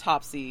 the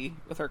autopsy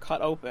with her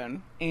cut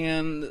open.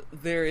 And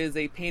there is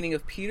a painting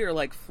of Peter,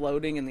 like,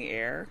 floating in the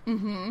air.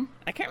 Mm-hmm.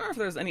 I can't remember if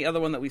there's any other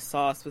one that we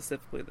saw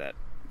specifically that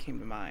came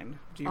to mind.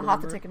 Do you remember?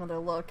 I'll have to take another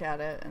look at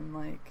it and,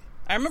 like...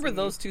 I remember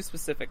those two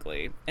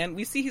specifically. And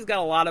we see he's got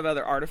a lot of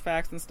other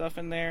artifacts and stuff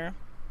in there.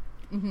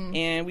 Mm-hmm.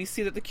 And we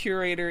see that the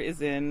curator is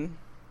in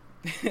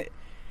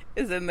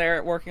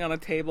there working on a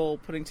table,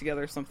 putting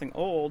together something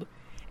old.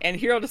 And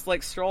Hiro just,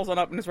 like, strolls on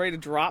up and is ready to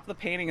drop the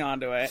painting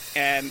onto it.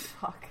 And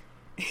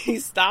he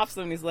stops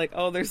him and he's like,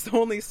 oh, there's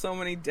only so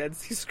many Dead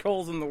Sea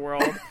Scrolls in the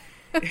world.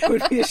 It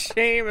would be a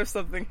shame if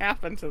something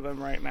happened to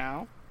them right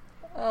now.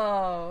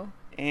 Oh.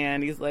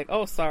 And he's like,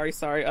 oh, sorry.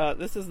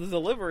 This is the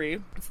delivery.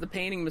 It's the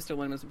painting Mr.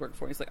 Lindeman's worked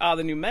for. He's like,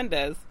 the new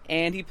Mendez.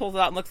 And he pulls it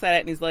out and looks at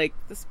it and he's like,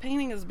 this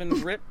painting has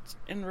been ripped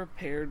and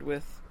repaired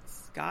with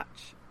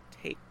Scotch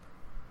tape.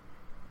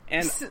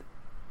 And,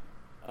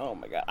 oh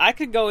my god, I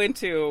could go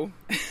into...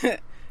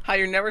 how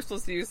you're never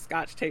supposed to use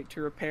Scotch tape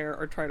to repair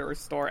or try to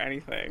restore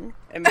anything.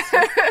 And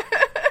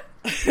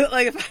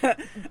like, if I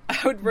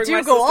would bring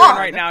my sister in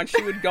right now and she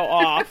would go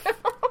off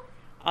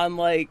on,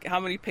 like,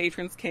 how many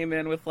patrons came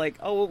in with, like,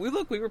 oh,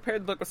 we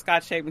repaired the book with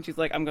Scotch tape, and she's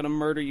like, I'm gonna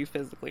murder you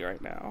physically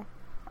right now.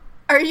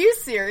 Are you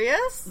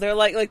serious? They're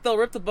like they'll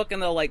rip the book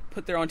and they'll, like,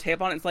 put their own tape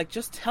on it. It's like,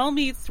 just tell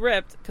me it's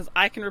ripped, because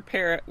I can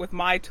repair it with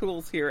my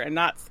tools here and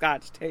not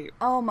Scotch tape.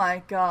 Oh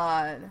my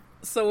god.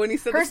 So when he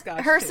said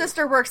her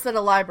sister works at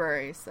a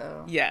library,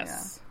 so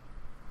yes.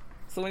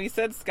 Yeah. So when he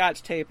said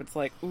Scotch tape, it's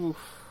like, ooh.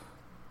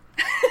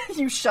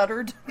 You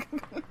shuddered.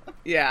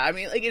 Yeah, I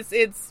mean, like,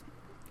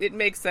 it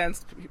makes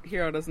sense.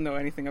 Hiro doesn't know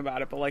anything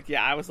about it, but, like,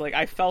 yeah, I was like,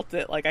 I felt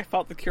it. Like, I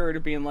felt the curator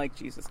being like,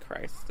 Jesus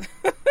Christ.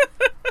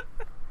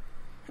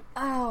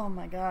 Oh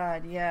my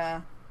god,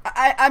 yeah.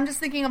 I'm just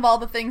thinking of all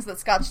the things that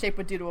Scotch tape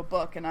would do to a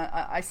book, and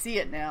I see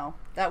it now.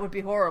 That would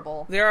be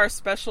horrible. There are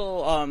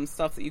special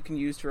stuff that you can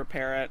use to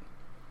repair it.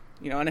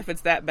 And if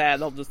it's that bad,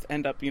 they'll just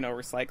end up,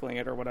 recycling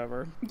it or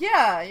whatever.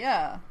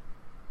 Yeah.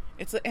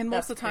 And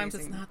most of the times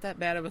it's not that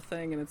bad of a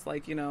thing, and it's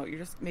like, you're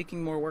just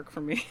making more work for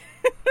me.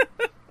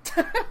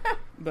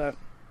 But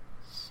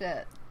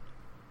shit.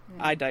 Yeah.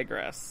 I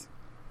digress.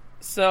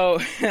 So,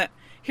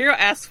 Hiro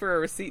asks for a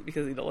receipt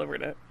because he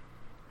delivered it.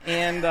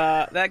 And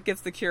that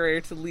gets the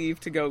curator to leave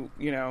to go,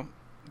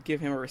 give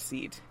him a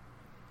receipt.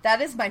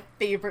 That is my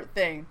favorite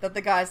thing, that the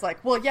guy's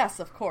like, well, yes,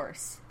 of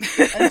course.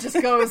 And just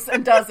goes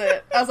and does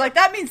it. I was like,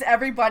 that means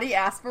everybody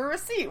asks for a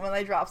receipt when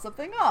they drop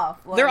something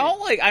off. Like, they're all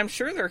like, I'm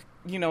sure they're,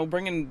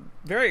 bringing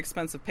very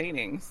expensive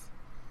paintings.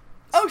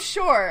 Oh,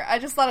 sure. I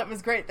just thought it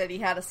was great that he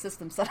had a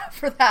system set up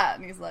for that.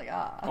 And he's like,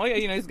 Oh,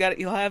 yeah,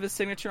 he'll have his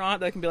signature on it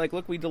that can be like,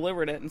 look, we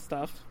delivered it and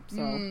stuff.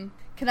 So.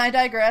 Can I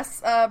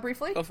digress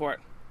briefly? Go for it.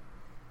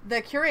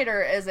 The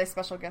curator is a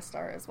special guest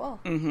star as well.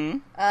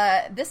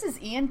 Mm-hmm. This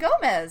is Ian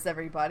Gomez,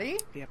 everybody.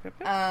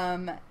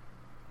 Yep.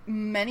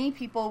 Many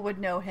people would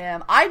know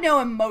him. I know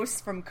him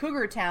most from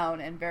Cougar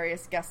Town and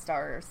various guest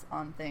stars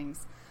on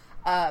things.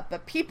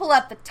 But people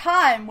at the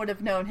time would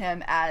have known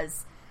him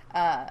as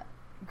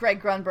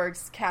Greg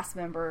Grunberg's cast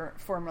member,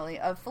 formerly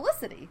of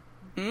Felicity.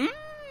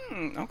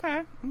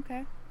 Okay.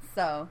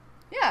 So,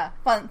 yeah,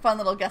 fun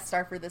little guest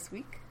star for this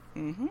week.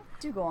 Mm-hmm.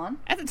 Do go on.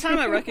 At the time,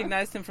 I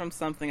recognized him from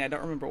something. I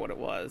don't remember what it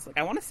was. Like,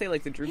 I want to say,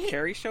 like, the Drew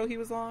Carey show he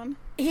was on.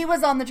 He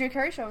was on the Drew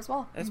Carey show as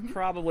well. That's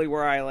probably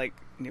where I,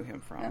 knew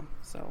him from. Yeah.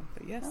 So,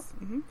 but yes.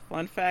 Yeah. Mm-hmm.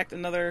 Fun fact,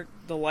 another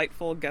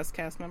delightful guest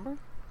cast member.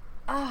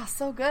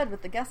 So good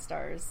with the guest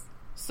stars.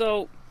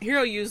 So,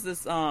 Hiro uses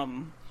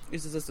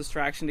this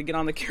distraction to get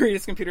on the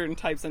curious computer and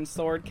types in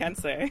sword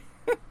Kensei.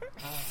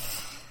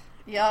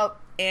 Yep.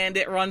 And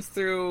it runs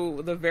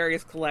through the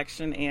various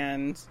collection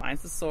and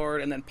finds the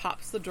sword and then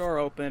pops the door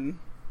open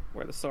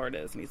where the sword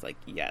is. And he's like,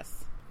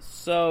 yes.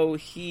 So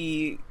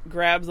he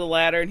grabs the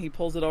ladder and he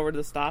pulls it over to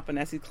the stop. And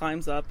as he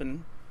climbs up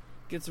and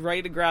gets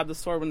ready to grab the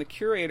sword when the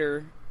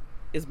curator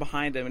is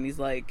behind him. And he's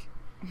like,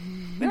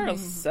 there are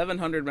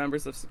 700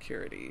 members of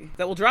security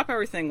that will drop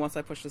everything once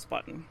I push this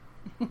button.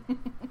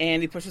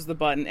 And he pushes the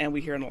button and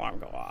we hear an alarm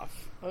go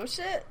off. Oh,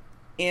 shit.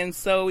 And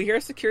so we hear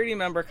a security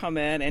member come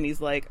in and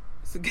he's like,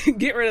 so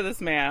get rid of this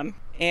man.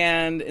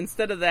 And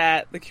instead of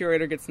that, the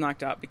curator gets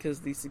knocked out because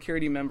the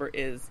security member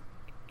is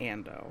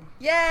Ando.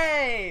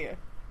 Yay!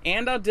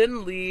 Ando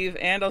didn't leave.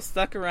 Ando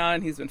stuck around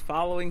and he's been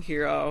following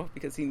Hiro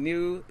because he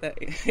knew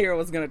that Hiro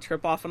was going to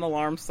trip off an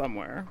alarm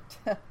somewhere.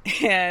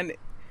 And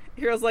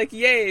Hiro's like,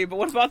 yay, but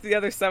what about the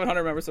other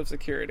 700 members of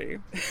security?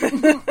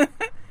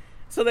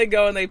 So they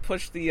go and they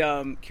push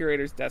the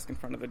curator's desk in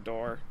front of the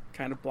door,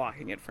 kind of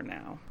blocking it for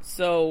now.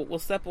 So we'll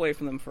step away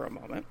from them for a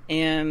moment.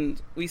 And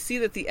we see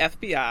that the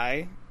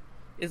FBI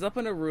is up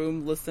in a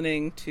room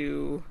listening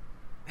to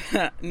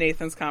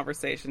Nathan's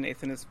conversation.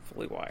 Nathan is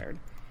fully wired.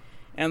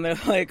 And they're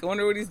like, I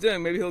wonder what he's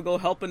doing. Maybe he'll go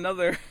help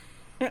another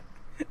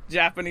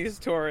Japanese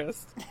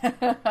tourist.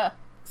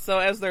 So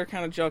as they're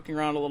kind of joking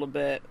around a little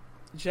bit,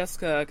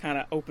 Jessica kind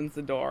of opens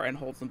the door and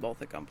holds them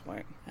both at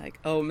gunpoint. Like,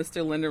 oh,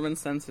 Mr. Linderman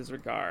sends his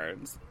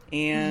regards.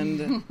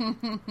 And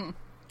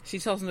she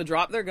tells them to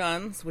drop their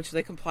guns, which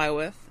they comply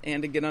with,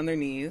 and to get on their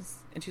knees.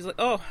 And she's like,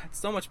 oh, it's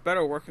so much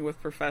better working with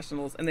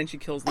professionals. And then she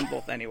kills them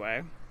both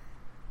anyway.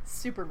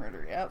 Super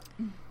murder, yep.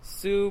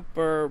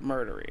 Super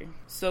murdery.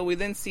 So we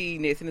then see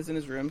Nathan is in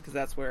his room, because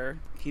that's where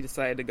he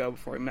decided to go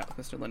before he met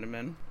with Mr.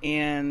 Linderman.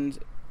 And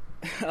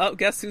oh,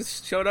 guess who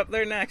showed up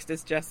there next?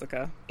 It's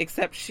Jessica.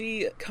 Except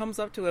she comes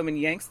up to him and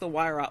yanks the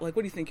wire out. Like,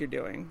 what do you think you're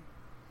doing?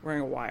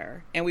 Wearing a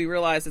wire. And we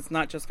realize it's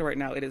not Jessica right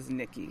now, it is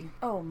Nikki.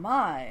 Oh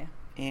my.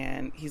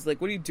 And he's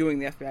like, what are you doing?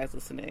 The FBI's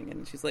listening.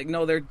 And she's like,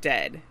 no, they're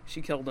dead.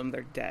 She killed them.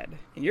 They're dead.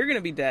 And you're going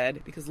to be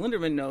dead because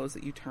Linderman knows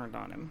that you turned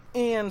on him.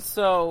 And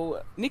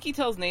so Nikki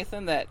tells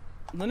Nathan that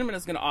Linderman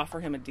is going to offer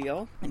him a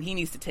deal, and he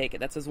needs to take it.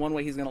 That's his one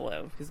way he's going to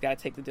live. He's got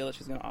to take the deal that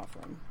she's going to offer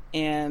him.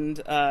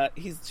 And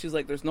she's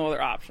like, there's no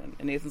other option.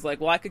 And Nathan's like,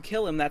 well, I could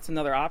kill him. That's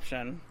another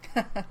option.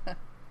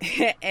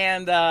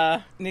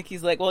 And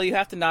Nikki's like, well, you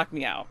have to knock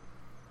me out.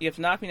 You have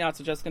to knock me out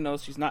so Jessica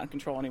knows she's not in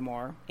control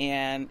anymore.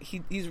 And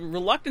he's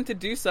reluctant to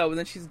do so, but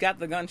then she's got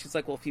the gun. She's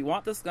like, well, if you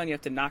want this gun, you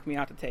have to knock me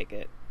out to take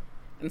it.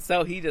 And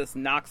so he just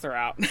knocks her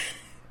out,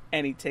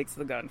 and he takes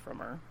the gun from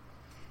her.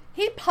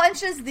 He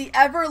punches the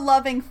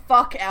ever-loving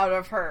fuck out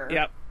of her.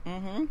 Yep.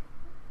 Mm-hmm.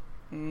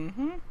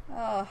 Mm-hmm.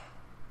 Oh,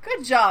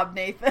 good job,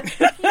 Nathan.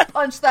 He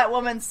punched that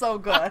woman so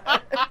good.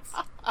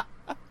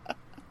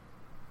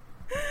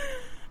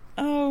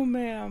 Oh,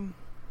 man.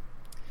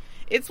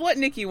 It's what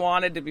Nikki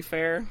wanted, to be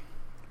fair.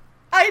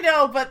 I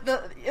know, but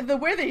the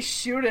way they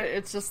shoot it,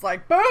 it's just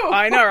like, boom!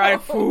 I know, right?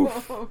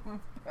 Poof.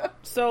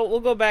 So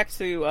we'll go back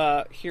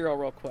to Hiro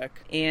real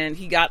quick. And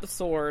he got the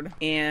sword,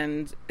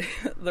 and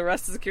the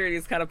rest of security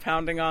is kind of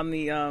pounding on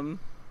the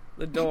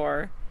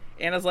door.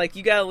 Anna's like,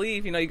 you gotta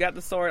leave, you got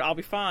the sword, I'll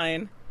be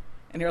fine.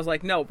 And Hiro's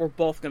like, no, we're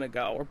both gonna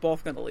go. We're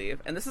both gonna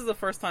leave. And this is the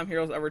first time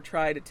Hiro's ever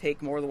tried to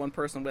take more than one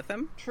person with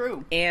him.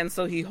 True. And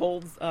so he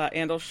holds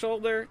Ando's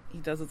shoulder, he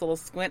does his little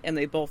squint, and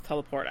they both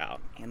teleport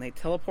out. And they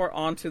teleport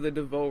onto the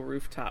DeVoe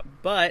rooftop.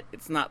 But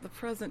it's not the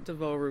present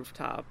DeVoe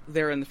rooftop.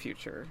 They're in the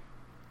future.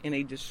 In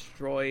a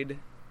destroyed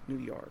New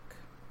York.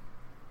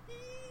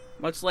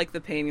 Much like the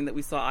painting that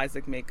we saw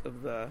Isaac make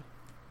of the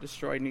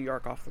destroyed New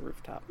York off the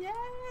rooftop. Yay!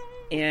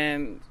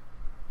 And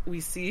we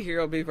see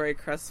Hiro be very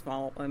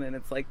crestfallen, and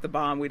it's like, the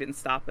bomb, we didn't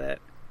stop it.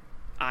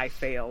 I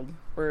failed.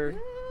 We're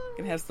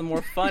gonna have some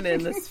more fun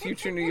in this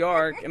future New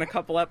York in a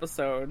couple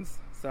episodes,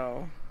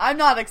 so. I'm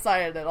not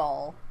excited at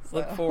all. So.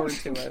 Look forward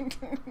to it.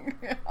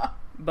 Yeah.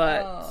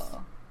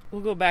 But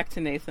we'll go back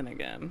to Nathan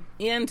again.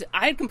 And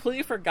I had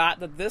completely forgot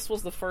that this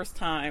was the first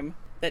time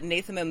that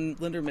Nathan and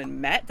Linderman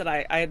met. That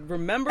I had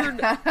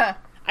remembered.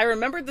 I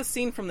remembered the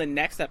scene from the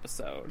next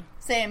episode.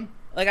 Same.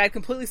 Like, I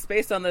completely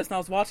spaced on this, and I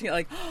was watching it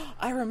like, oh,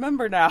 I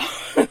remember now.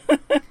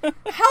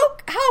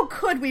 How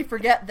could we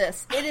forget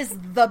this? It is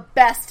the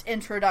best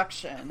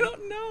introduction.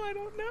 I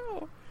don't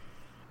know.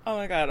 Oh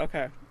my god,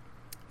 okay.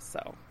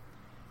 So,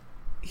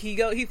 he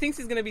thinks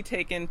he's going to be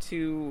taken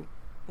to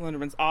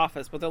Linderman's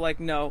office, but they're like,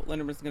 no,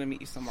 Linderman's going to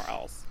meet you somewhere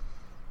else.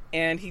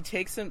 And he's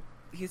taken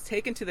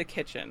to the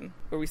kitchen,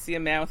 where we see a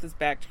man with his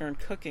back turned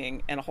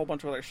cooking, and a whole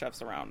bunch of other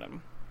chefs around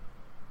him.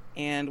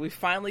 And we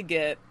finally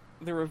get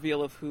the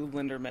reveal of who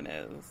Linderman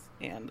is.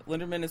 And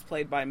Linderman is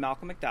played by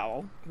Malcolm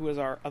McDowell, who is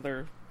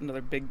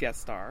another big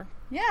guest star.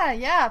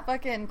 Yeah,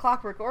 fucking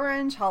Clockwork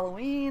Orange,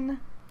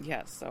 Halloween.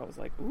 Yes, so I was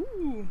like,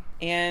 ooh.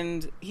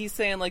 And he's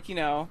saying, like,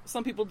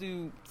 some people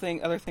do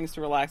other things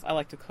to relax. I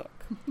like to cook.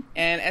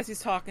 And as he's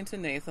talking to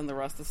Nathan, the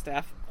rest of the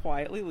staff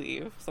quietly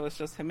leave. So it's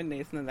just him and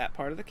Nathan in that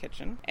part of the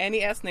kitchen. And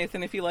he asks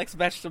Nathan if he likes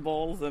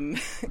vegetables. And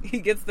he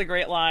gets the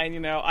great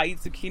line, I eat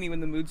zucchini when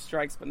the mood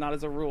strikes, but not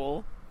as a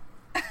rule.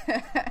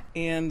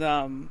 And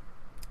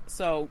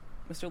so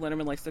Mr.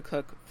 Linderman likes to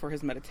cook for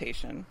his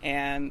meditation,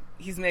 and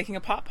he's making a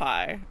pot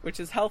pie, which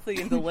is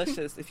healthy and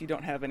delicious if you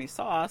don't have any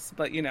sauce,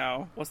 but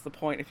what's the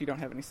point if you don't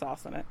have any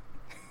sauce in it?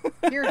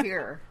 Hear,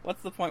 hear.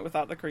 What's the point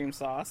without the cream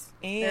sauce?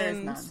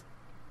 And there is none.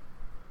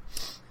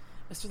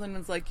 Mr.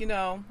 Linderman's like,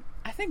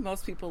 I think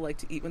most people like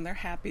to eat when they're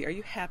happy. Are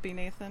you happy,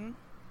 Nathan?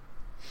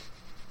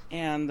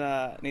 And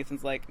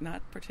Nathan's like,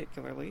 not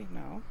particularly,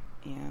 no.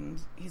 And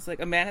he's like,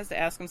 a man has to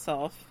ask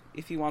himself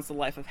if he wants a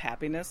life of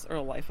happiness or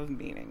a life of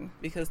meaning.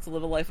 Because to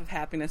live a life of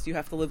happiness, you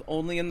have to live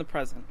only in the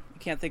present. You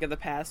can't think of the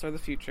past or the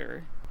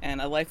future.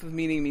 And a life of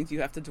meaning means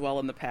you have to dwell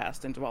in the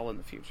past and dwell in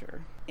the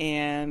future.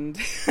 And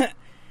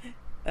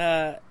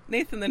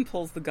Nathan then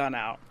pulls the gun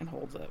out and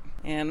holds it.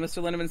 And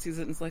Mr. Linderman sees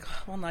it and is like,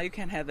 well, now you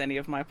can't have any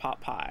of my pot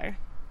pie.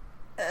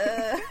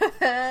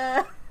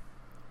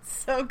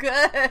 So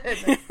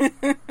good.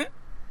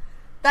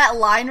 That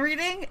line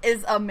reading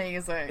is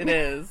amazing. It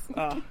is.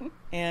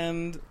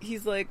 And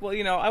he's like, well,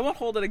 I won't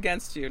hold it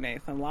against you,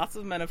 Nathan. Lots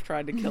of men have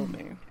tried to kill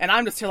me. And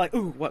I'm just here like,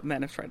 ooh, what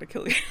men have tried to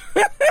kill you?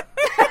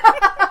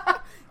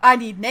 I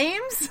need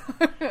names.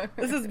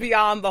 This is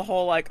beyond the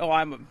whole, like, oh,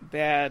 I'm a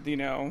bad,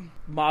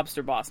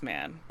 mobster boss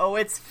man. Oh,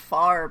 it's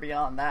far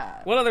beyond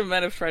that. What other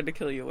men have tried to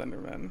kill you,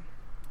 Linderman?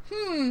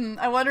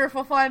 I wonder if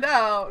we'll find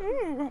out.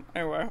 Ooh,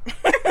 anyway.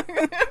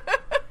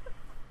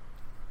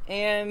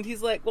 And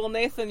he's like, well,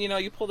 Nathan,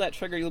 you pull that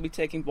trigger, you'll be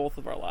taking both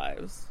of our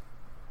lives.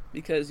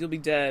 Because you'll be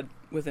dead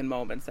within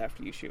moments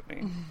after you shoot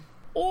me.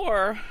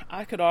 Or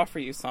I could offer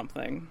you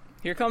something.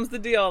 Here comes the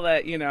deal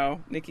that,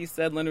 Nikki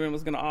said Linderman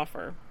was going to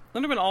offer.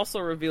 Linderman also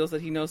reveals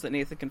that he knows that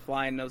Nathan can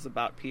fly and knows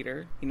about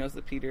Peter. He knows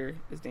that Peter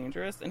is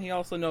dangerous. And he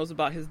also knows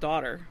about his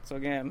daughter. So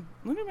again,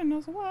 Linderman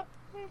knows a lot.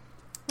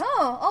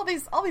 Oh,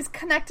 all these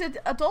connected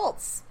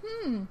adults.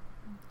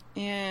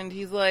 And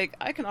he's like,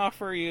 I can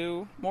offer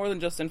you more than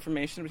just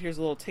information, but here's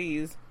a little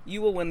tease.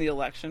 You will win the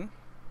election.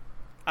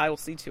 I will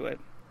see to it.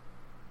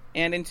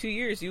 And in 2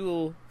 years, you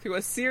will, through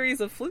a series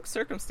of fluke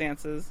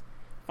circumstances,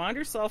 find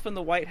yourself in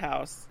the White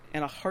House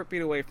and a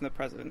heartbeat away from the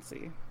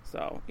presidency.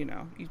 So, you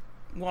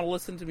want to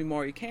listen to me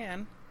more, you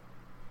can.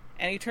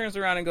 And he turns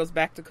around and goes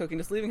back to cooking,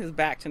 just leaving his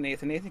back to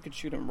Nathan. Nathan could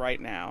shoot him right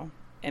now.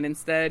 And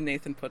instead,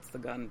 Nathan puts the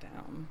gun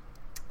down.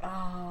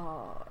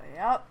 Oh,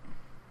 yep.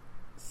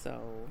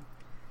 So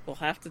we'll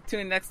have to tune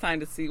in next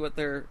time to see what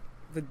the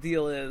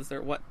deal is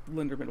or what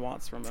Linderman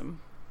wants from him.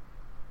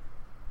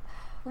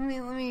 Let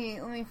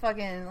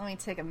me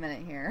take a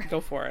minute here.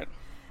 Go for it.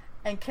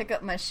 And kick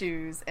up my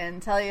shoes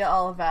and tell you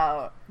all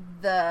about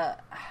the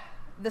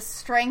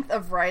strength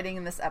of writing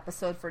in this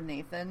episode for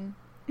Nathan.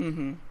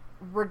 Mm-hmm.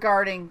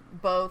 Regarding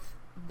both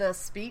the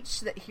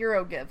speech that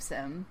Hero gives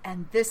him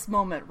and this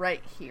moment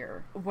right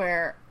here,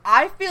 where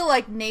I feel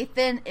like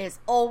Nathan is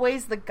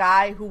always the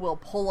guy who will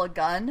pull a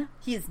gun.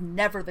 He is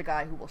never the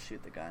guy who will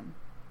shoot the gun.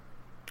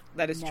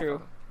 That is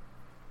true.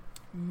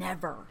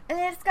 Never. And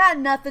it's got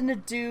nothing to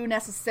do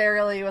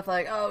necessarily with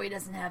like, oh, he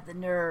doesn't have the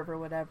nerve or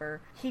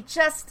whatever. He's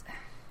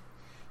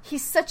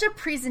such a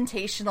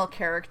presentational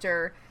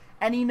character,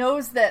 and he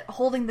knows that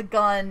holding the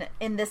gun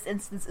in this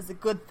instance is a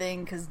good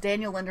thing because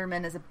Daniel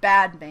Linderman is a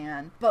bad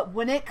man. But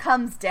when it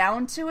comes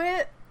down to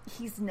it,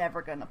 he's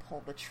never going to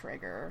pull the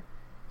trigger.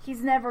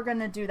 He's never going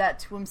to do that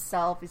to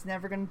himself. He's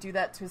never going to do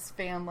that to his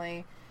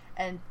family.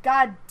 And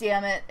god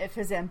damn it, if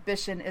his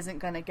ambition isn't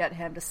going to get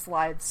him to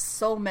slide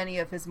so many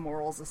of his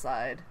morals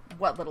aside,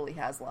 what little he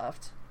has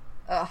left.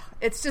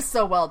 It's just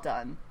so well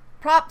done.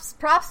 Props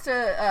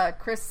to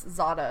Chris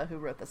Zada, who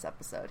wrote this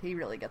episode. He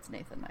really gets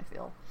Nathan, I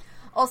feel.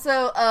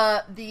 Also,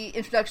 the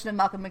introduction of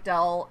Malcolm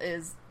McDowell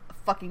is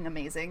fucking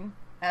amazing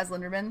as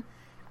Linderman.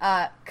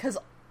 Because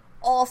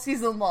all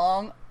season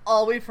long,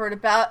 all we've heard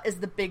about is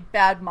the big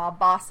bad mob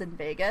boss in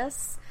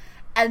Vegas.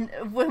 And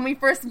when we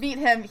first meet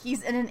him,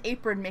 he's in an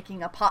apron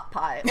making a pot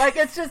pie. Like,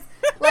 it's just,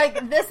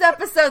 like, this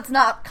episode's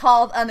not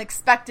called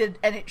Unexpected,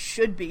 and it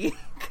should be.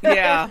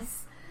 Yeah.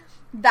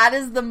 That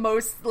is the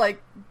most,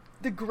 like,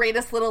 the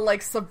greatest little,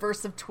 like,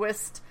 subversive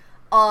twist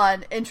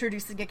on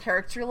introducing a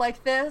character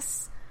like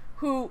this,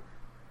 who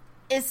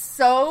is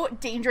so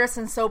dangerous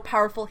and so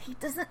powerful, he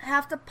doesn't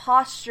have to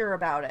posture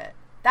about it.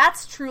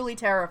 That's truly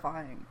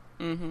terrifying.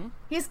 Mm-hmm.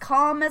 He's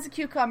calm as a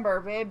cucumber,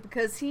 babe,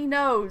 because he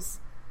knows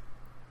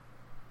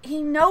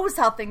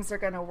how things are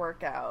going to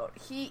work out.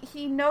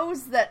 He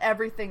knows that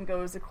everything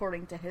goes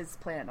according to his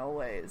plan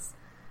always.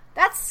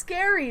 That's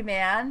scary,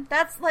 man.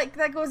 That's like,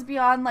 that goes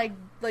beyond like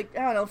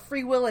I don't know,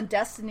 free will and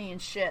destiny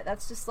and shit.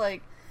 That's just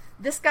like,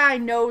 this guy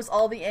knows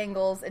all the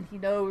angles and he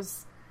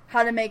knows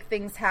how to make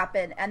things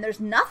happen, and there's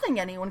nothing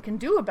anyone can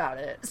do about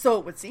it. So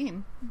it would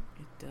seem.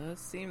 It does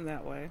seem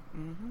that way.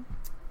 Mm-hmm.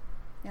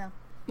 Yeah.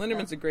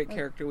 Linderman's a great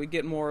character. We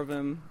get more of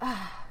him.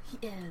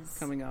 He is.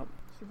 Coming up.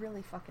 He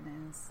really fucking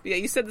is. Yeah,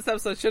 you said this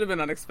episode should have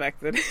been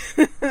unexpected.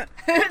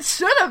 It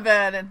should have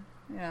been. And,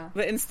 yeah.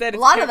 But instead, a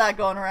lot of that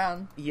going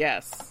around.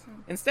 Yes.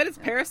 Instead, it's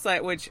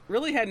Parasite, which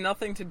really had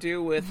nothing to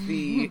do with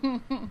the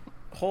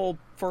whole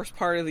first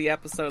part of the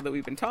episode that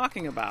we've been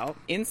talking about.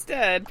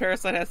 Instead,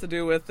 Parasite has to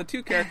do with the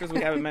two characters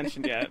we haven't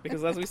mentioned yet.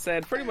 Because as we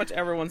said, pretty much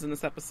everyone's in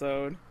this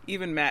episode.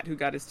 Even Matt, who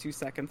got his 2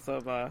 seconds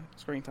of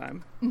screen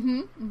time. Mm-hmm,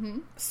 mm-hmm.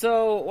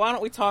 So why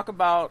don't we talk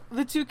about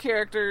the two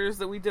characters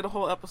that we did a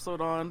whole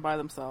episode on by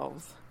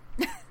themselves?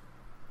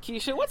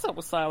 Keisha, what's up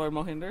with Sylar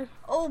Mohinder?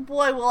 Oh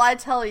boy, will I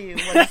tell you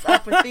what is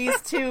up with these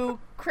two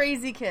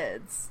crazy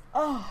kids.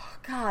 Oh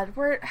God,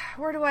 where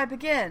do I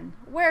begin?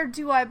 Where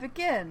do I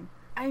begin?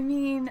 I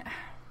mean,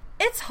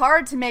 it's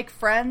hard to make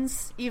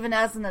friends, even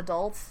as an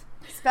adult.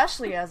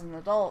 Especially as an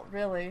adult,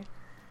 really.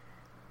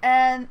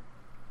 And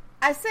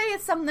I say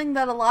it's something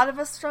that a lot of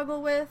us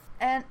struggle with,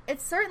 and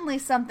it's certainly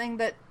something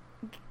that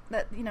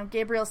you know,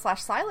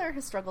 Gabriel/Sylar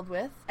has struggled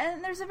with.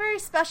 And there's a very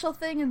special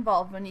thing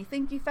involved when you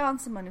think you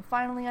found someone who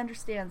finally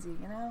understands you,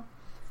 you know?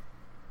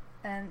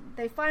 And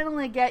they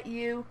finally get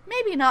you.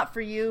 Maybe not for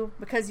you,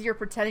 because you're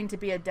pretending to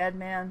be a dead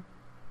man.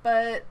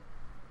 But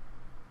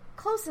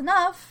close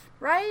enough,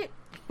 right?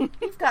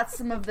 You've got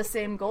some of the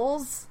same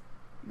goals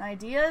and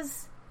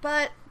ideas.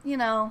 But, you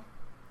know,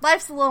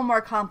 life's a little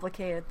more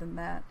complicated than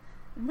that.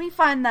 And we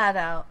find that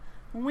out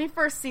when we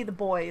first see the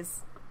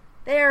boys.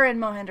 They're in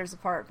Mohinder's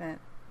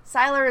apartment.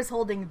 Sylar is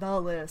holding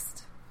the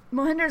list.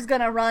 Mohinder's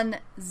gonna run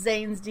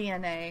Zane's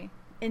DNA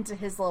into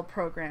his little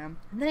program.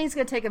 And then he's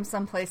gonna take him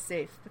someplace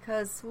safe.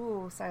 Because,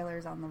 ooh,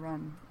 Sylar's on the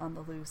run, on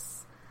the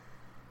loose.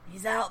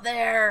 He's out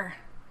there.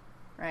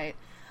 Right.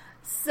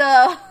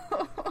 So,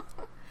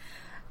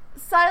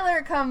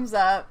 Sylar comes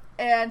up,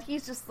 and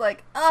he's just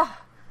like, ugh,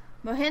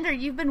 Mohinder,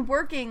 you've been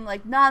working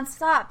like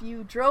nonstop.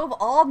 You drove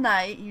all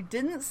night. You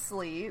didn't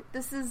sleep.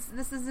 This is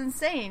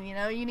insane. You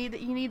know, you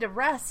need to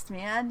rest,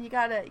 man. You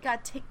gotta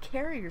take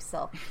care of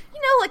yourself. You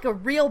know, like a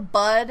real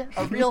bud,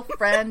 a real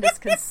friend is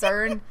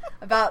concerned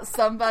about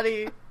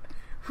somebody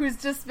who's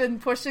just been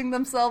pushing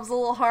themselves a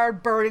little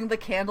hard, burning the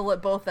candle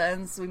at both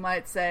ends, we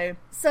might say.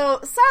 So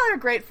Sylar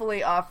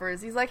gratefully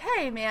offers. He's like,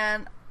 hey,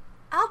 man,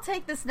 I'll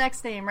take this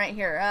next name right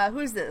here.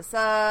 Who's this?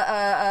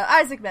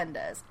 Isaac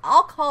Mendez.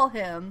 I'll call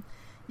him.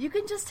 You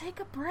can just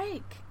take a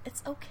break.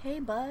 It's okay,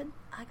 bud.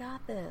 I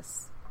got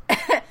this.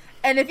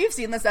 And if you've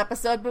seen this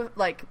episode,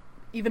 like,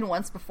 even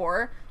once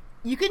before,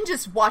 you can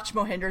just watch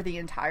Mohinder the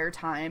entire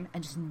time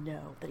and just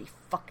know that he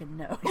fucking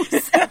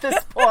knows at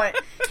this point.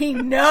 He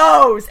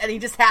knows, and he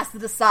just has to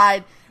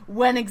decide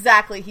when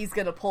exactly he's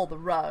going to pull the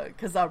rug,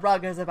 because the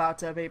rug is about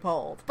to be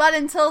pulled. But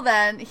until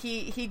then,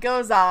 he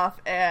goes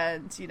off,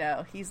 and, you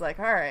know, he's like,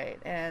 all right.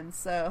 And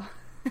so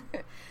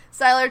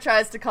Sylar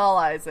tries to call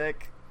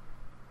Isaac.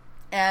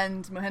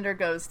 And Mohinder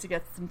goes to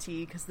get some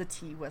tea because the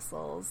tea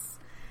whistles.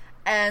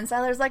 And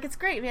Sylar's like, it's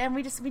great, man.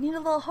 We need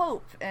a little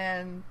hope.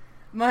 And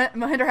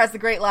Mohinder has the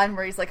great line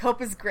where he's like,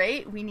 hope is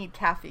great. We need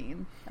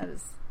caffeine.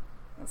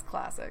 That's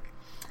classic.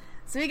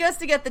 So he goes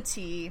to get the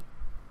tea.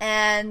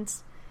 And,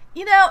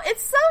 you know,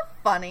 it's so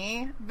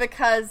funny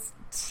because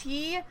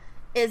tea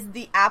is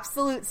the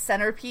absolute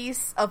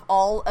centerpiece of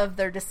all of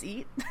their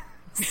deceit.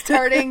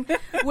 Starting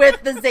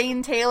with the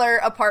Zane Taylor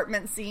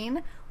apartment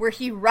scene where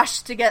he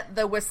rushed to get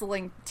the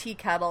whistling tea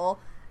kettle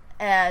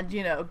and,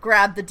 you know,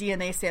 grab the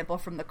DNA sample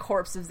from the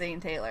corpse of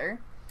Zane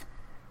Taylor.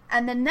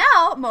 And then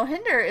now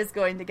Mohinder is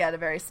going to get a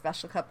very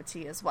special cup of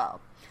tea as well.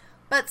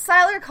 But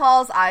Sylar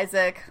calls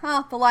Isaac.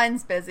 Oh, the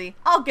line's busy.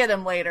 I'll get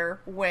him later.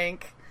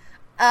 Wink.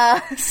 I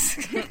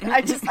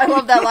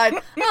love that line.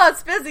 Oh,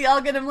 it's busy.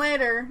 I'll get him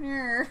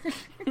later.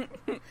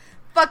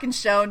 Fucking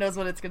show knows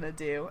what it's gonna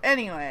do.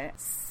 Anyway,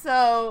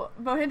 so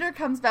Mohinder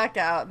comes back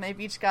out, and they've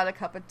each got a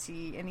cup of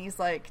tea, and he's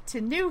like, to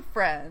new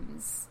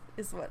friends,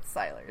 is what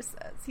Sylar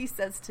says. He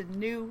says to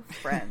new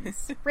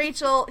friends.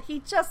 Rachel, he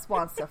just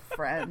wants a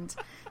friend.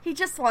 He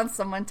just wants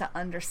someone to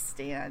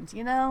understand,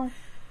 you know?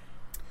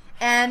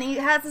 And he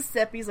has a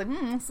sip. He's like,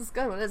 this is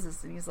good. What is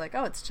this? And he's like,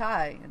 oh, it's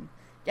chai. And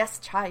yes,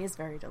 chai is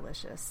very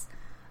delicious.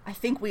 I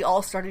think we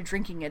all started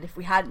drinking it if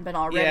we hadn't been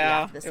already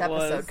after this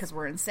episode because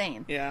we're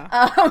insane. Yeah.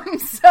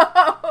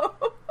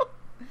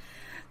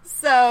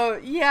 So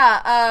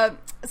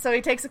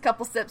he takes a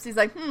couple sips. He's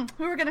like,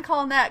 who are we going to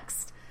call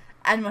next?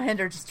 And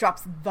Mohinder just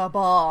drops the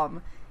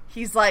bomb.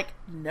 He's like,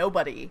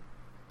 nobody.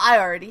 I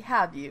already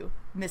have you,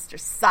 Mr.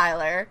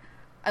 Sylar.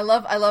 I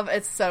love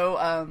it's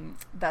so,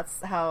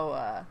 that's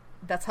how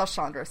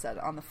Chandra said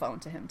on the phone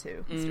to him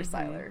too, Mr.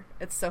 Sylar.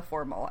 It's so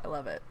formal. I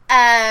love it.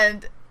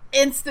 And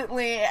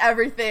instantly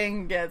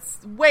everything gets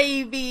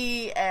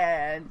wavy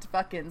and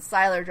fucking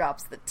Sylar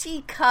drops the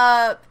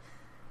teacup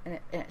and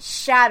it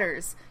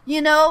shatters.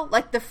 You know,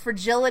 like the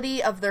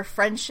fragility of their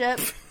friendship.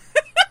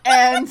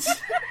 and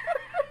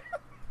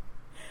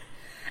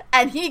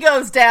he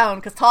goes down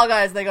because tall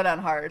guys, they go down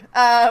hard.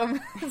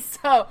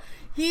 So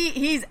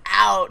he's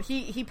out.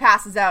 He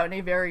passes out in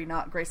a very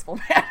not graceful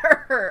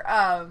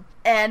manner.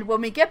 And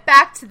when we get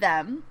back to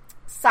them,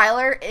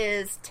 Sylar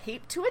is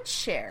taped to a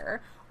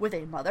chair with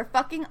a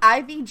motherfucking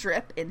IV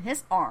drip in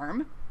his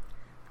arm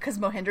because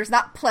Mohinder's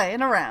not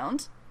playing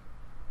around.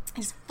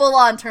 He's full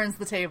on turns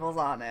the tables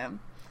on him.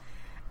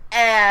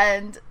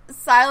 And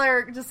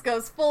Sylar just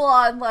goes full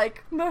on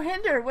like,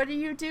 Mohinder, what are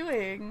you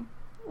doing?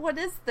 What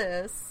is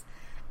this?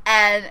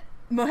 And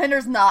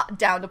Mohinder's not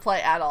down to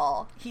play at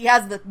all. He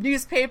has the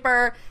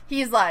newspaper.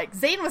 He's like,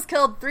 Zane was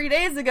killed 3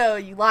 days ago,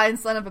 you lying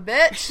son of a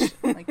bitch.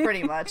 Like,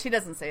 pretty much. He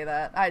doesn't say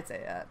that. I'd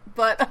say that.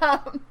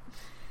 But,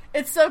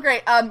 it's so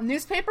great.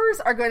 Newspapers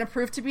are going to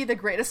prove to be the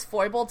greatest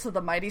foible to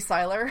the mighty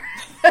Sylar.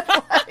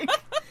 Like,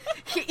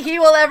 he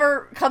will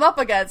ever come up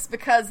against,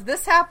 because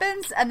this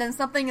happens, and then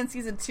something in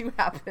season 2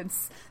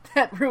 happens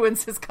that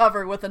ruins his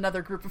cover with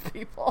another group of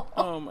people.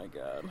 Oh my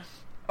god.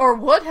 Or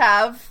would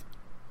have.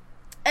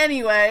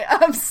 Anyway,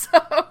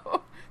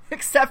 so,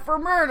 except for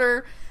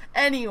murder.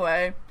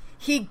 Anyway,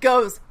 he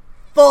goes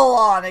full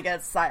on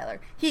against Sylar.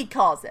 He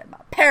calls him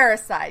a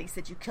parasite. He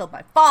said, you killed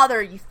my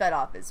father, you fed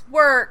off his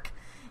work,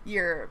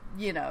 you're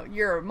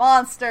a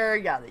monster,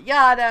 yada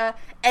yada.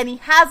 And he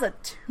has a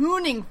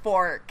tuning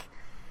fork.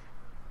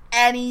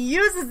 And he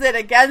uses it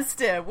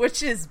against him,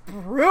 which is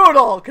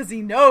brutal, because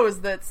he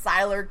knows that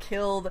Sylar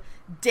killed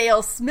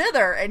Dale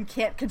Smither and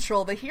can't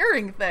control the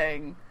hearing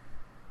thing.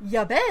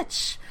 Ya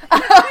bitch.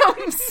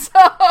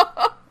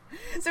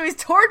 So he's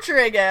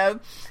torturing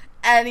him,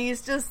 and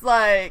he's just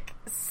like,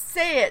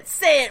 say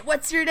it,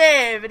 what's your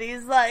name? And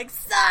he's like,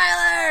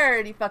 Sylar!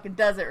 And he fucking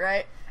does it,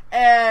 right?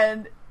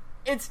 And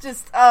it's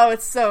just,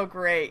 it's so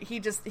great. He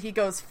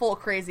goes full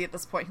crazy at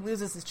this point. He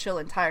loses his chill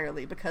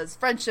entirely because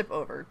friendship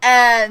over.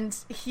 And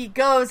he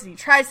goes and he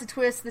tries to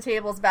twist the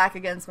tables back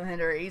against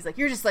Mohinder. He's like,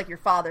 you're just like your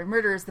father.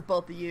 Murder is the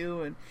both of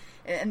you.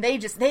 And they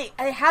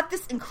have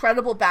this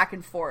incredible back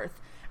and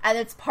forth. And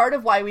it's part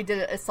of why we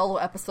did a solo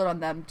episode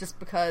on them, just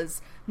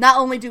because not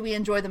only do we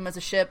enjoy them as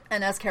a ship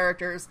and as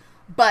characters,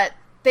 but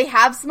they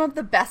have some of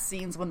the best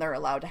scenes when they're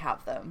allowed to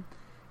have them.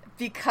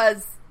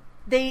 Because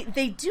they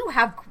do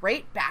have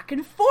great back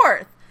and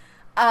forth.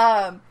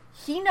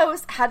 He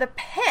knows how to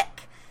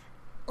pick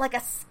like a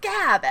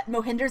scab at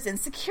Mohinder's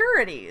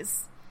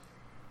insecurities.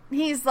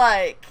 He's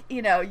like,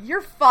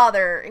 your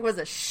father was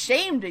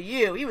ashamed of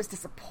you. He was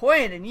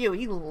disappointed in you.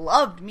 He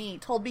loved me. He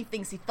told me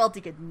things he felt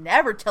he could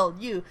never tell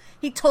you.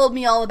 He told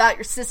me all about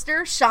your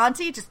sister,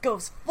 Shanti. Just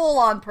goes full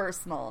on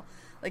personal.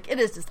 Like, it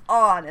is just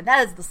on. And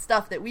that is the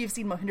stuff that we've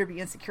seen Mohinder be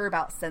insecure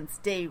about since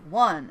day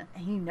one.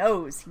 And he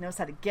knows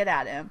how to get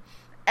at him.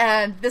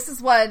 And this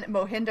is when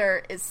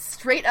Mohinder is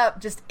straight up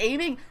just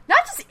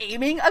not just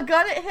aiming a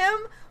gun at him,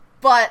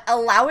 but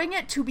allowing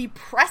it to be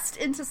pressed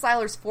into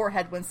Sylar's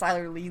forehead when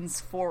Sylar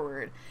leans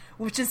forward,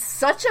 which is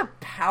such a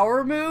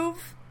power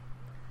move.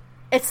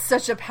 It's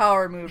such a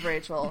power move,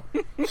 Rachel.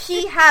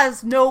 He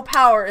has no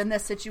power in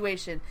this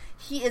situation.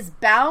 He is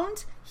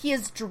bound. He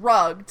is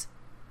drugged.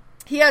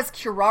 He has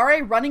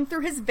curare running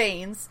through his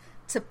veins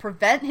to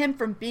prevent him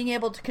from being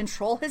able to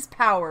control his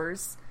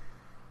powers.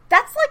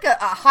 That's like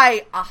a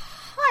high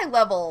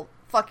level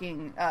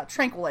fucking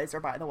tranquilizer,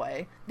 by the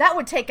way. That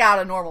would take out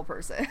a normal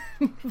person.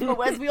 But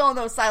as we all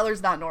know,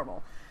 Sylar's not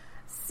normal.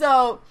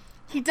 So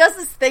he does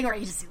this thing where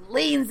he just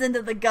leans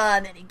into the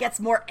gun and he gets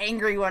more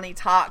angry when he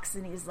talks,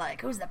 and he's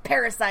like, who's the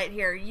parasite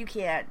here? You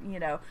can't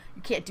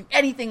do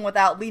anything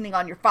without leaning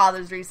on your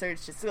father's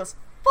research. Just goes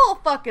full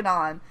fucking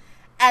on.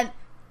 And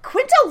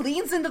Quinto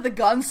leans into the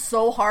gun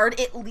so hard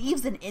it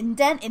leaves an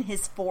indent in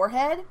his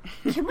forehead.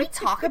 Can we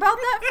talk about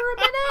that for a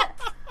minute?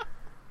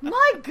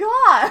 My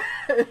God.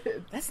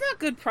 That's not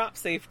good prop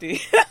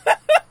safety.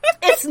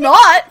 It's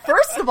not,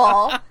 first of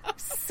all.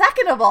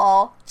 Second of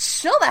all,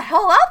 chill the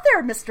hell out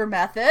there, Mr.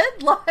 Method.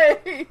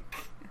 Like,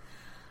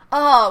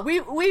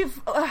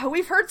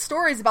 we've heard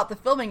stories about the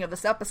filming of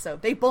this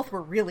episode. They both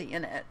were really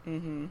in it.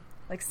 Mm-hmm.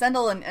 Like,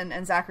 Sendel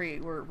and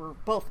Zachary were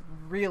both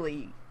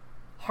really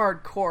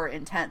hardcore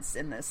intense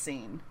in this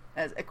scene,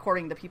 as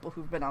according to people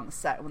who've been on the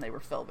set when they were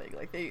filming.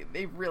 Like,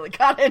 they really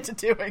got into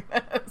doing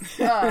this.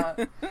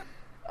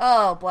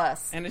 Oh,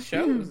 bless. And it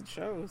shows.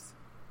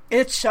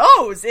 It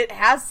shows. It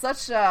has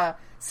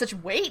such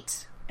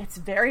weight. It's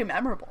very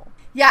memorable.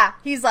 yeah,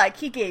 he's like,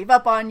 he gave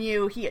up on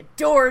you, he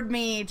adored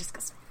me, just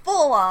goes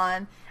full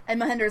on.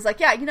 And Mohinder's like,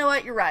 yeah, you know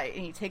what, you're right.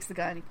 And he takes the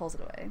gun and he pulls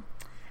it away.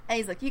 And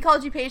he's like, he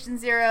called you Patient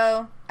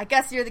Zero. I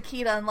guess you're the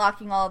key to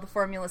unlocking all of the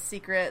formula's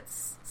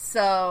secrets.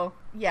 So,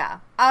 yeah,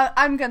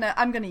 I'm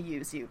gonna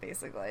use you,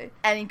 basically.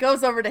 And he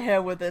goes over to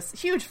him with this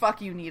huge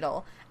fuck you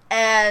needle.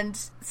 And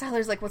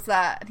Sylar's like, what's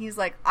that? And he's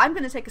like, I'm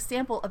going to take a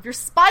sample of your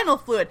spinal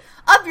fluid.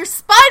 Of your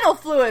spinal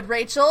fluid,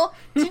 Rachel!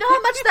 Do you know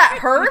how much that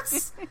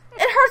hurts? It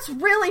hurts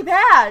really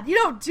bad. You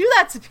don't do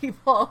that to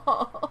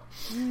people.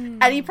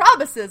 And he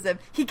promises him.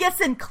 He gets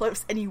in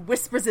close and he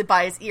whispers it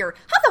by his ear.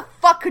 How the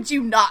fuck could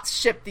you not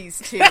ship these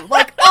two?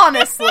 Like,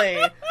 honestly.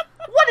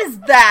 What is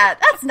that?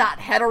 That's not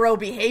hetero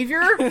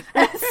behavior.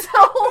 And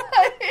so,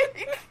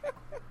 like,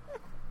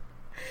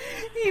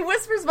 he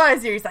whispers by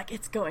his ear. He's like,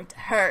 it's going to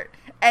hurt.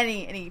 And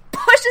he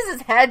pushes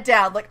his head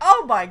down, like,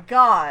 oh my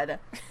god.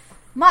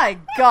 My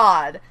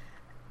god.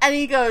 And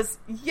he goes,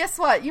 guess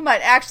what? You might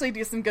actually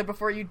do some good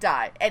before you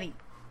die. And he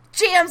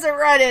jams it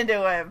right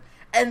into him.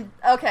 And,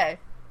 okay,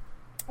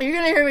 you're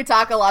going to hear me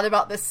talk a lot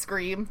about this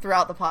scream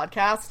throughout the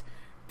podcast,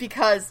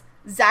 because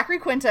Zachary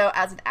Quinto,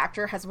 as an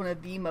actor, has one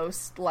of the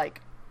most,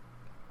 like,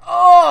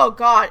 oh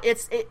god,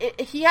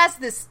 he has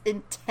this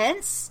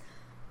intense,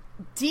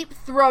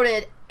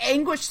 deep-throated,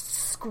 anguished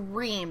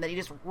scream that he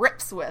just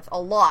rips with a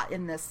lot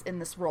in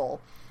this role,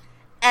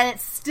 and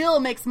it still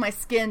makes my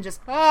skin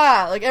just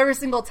like every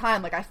single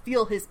time, like I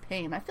feel his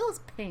pain,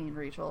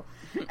 Rachel.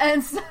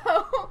 And so,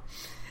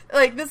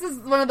 like, this is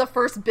one of the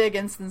first big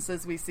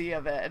instances we see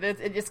of it.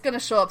 It's going to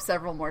show up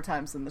several more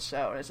times in the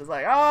show, and it's just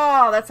like,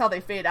 oh, that's how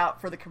they fade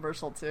out for the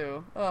commercial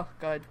too. Oh,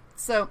 good.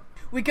 So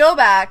we go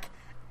back,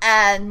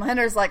 and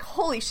Mohinder's like,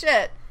 holy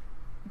shit,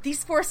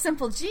 these 4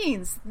 simple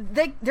genes,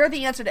 they're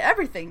the answer to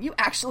everything. You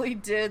actually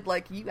did,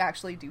 like, you got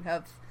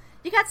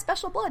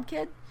special blood,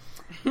 kid.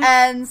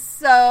 And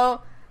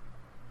so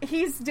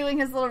he's doing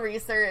his little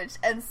research,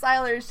 and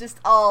Sylar's just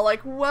all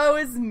like, woe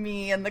is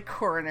me in the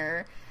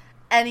corner.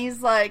 And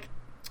he's like,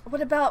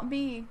 what about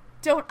me?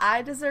 Don't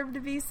I deserve to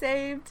be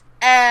saved?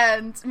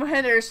 And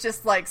Mohinder's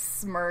just like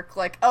smirk,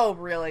 like, oh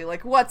really?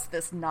 Like, what's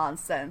this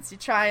nonsense? You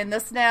trying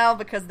this now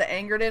because the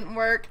anger didn't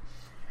work?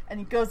 And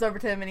he goes over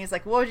to him and he's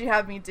like, what would you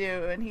have me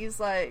do? And he's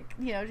like,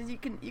 you know,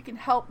 you can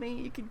help me.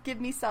 You can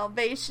give me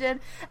salvation.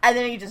 And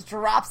then he just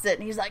drops it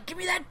and he's like, give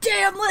me that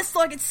damn list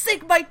so I can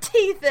sink my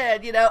teeth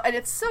in, you know? And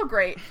it's so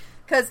great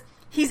because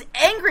he's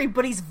angry,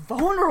 but he's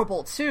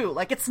vulnerable too.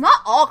 Like, it's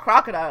not all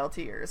crocodile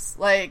tears.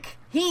 Like,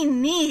 he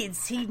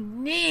needs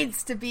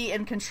to be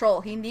in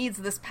control. He needs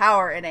this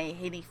power, and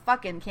he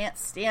fucking can't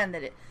stand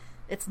that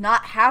it's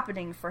not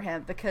happening for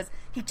him, because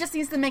he just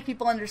needs to make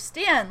people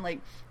understand,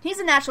 like, he's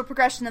a natural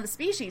progression of the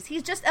species.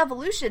 He's just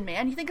evolution,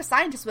 man. You think a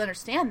scientist would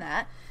understand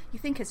that. You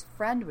think his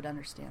friend would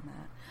understand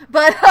that.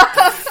 But,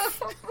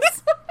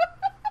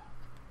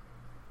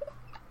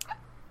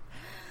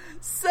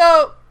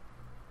 so,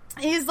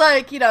 he's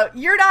like, you know,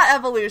 you're not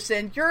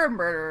evolution, you're a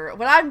murderer.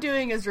 What I'm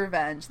doing is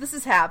revenge. This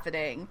is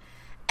happening.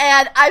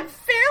 And I'm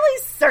fairly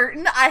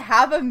certain I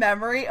have a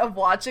memory of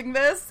watching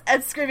this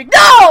and screaming,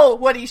 no!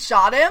 When he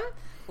shot him.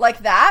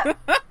 Like that,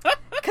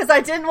 because I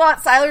didn't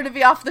want Sylar to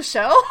be off the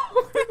show.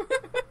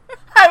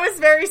 I was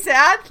very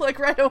sad, like,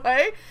 right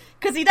away,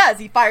 because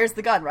he fires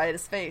the gun right at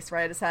his face,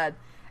 right at his head,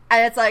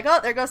 and it's like,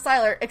 oh, there goes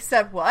Sylar,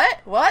 except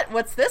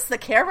what's this? The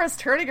camera's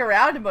turning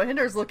around and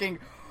Mohinder's looking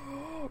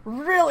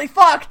really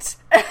fucked.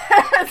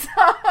 And,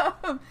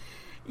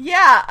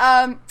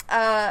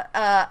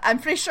 I'm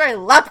pretty sure I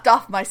leapt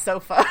off my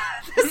sofa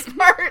this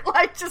part,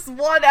 like, just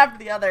one after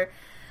the other.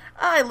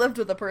 I lived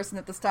with a person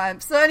at this time.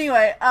 So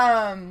anyway,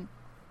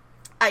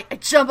 I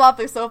jump off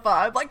the sofa.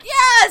 I'm like,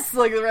 yes!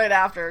 Like, right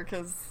after,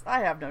 because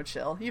I have no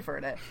chill. You've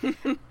heard it.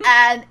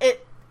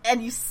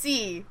 and you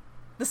see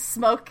the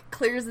smoke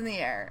clears in the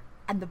air,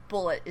 and the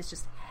bullet is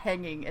just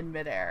hanging in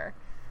midair.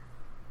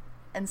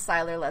 And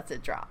Sylar lets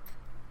it drop.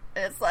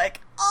 And it's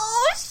like,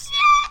 oh,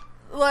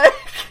 shit! Like,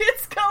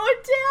 it's going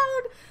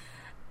down.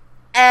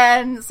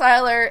 And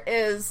Sylar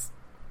is,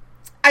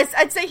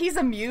 I'd say he's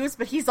amused,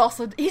 but he's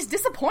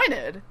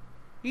disappointed.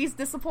 He's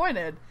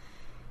disappointed.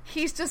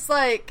 He's just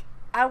like,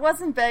 I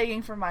wasn't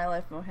begging for my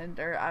life,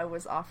 Mohinder. I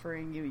was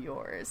offering you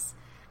yours.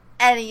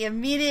 And he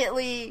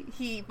immediately,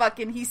 he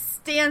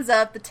stands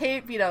up, the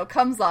tape, you know,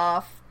 comes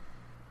off,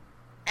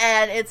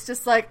 and it's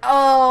just like,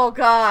 oh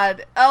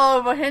god,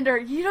 oh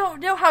Mohinder, you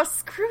don't know how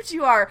screwed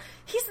you are.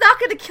 He's not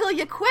gonna kill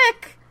you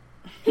quick.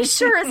 He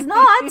sure is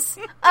not.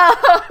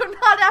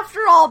 Not after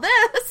all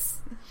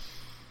this.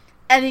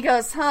 And he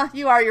goes,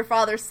 you are your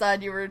father's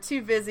son. You were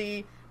too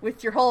busy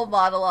with your whole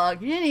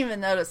monologue. You didn't even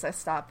notice I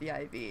stopped the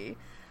IV.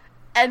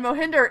 And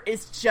Mohinder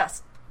is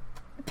just,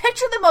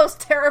 picture the most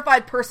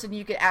terrified person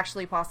you could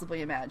actually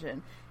possibly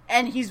imagine.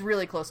 And he's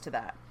really close to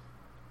that.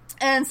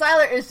 And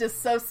Sylar is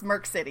just so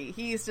Smirk City.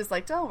 He's just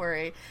like, don't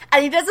worry.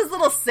 And he does this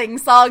little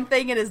sing-song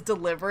thing in his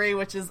delivery,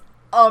 which is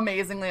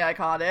amazingly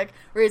iconic,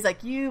 where he's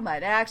like, you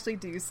might actually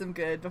do some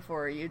good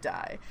before you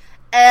die.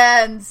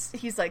 And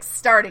he's, like,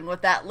 starting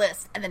with that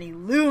list. And then he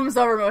looms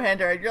over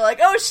Mohinder. And you're like,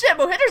 oh, shit,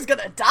 Mohinder's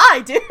gonna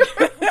die, dude.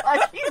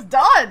 Like, he's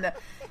done.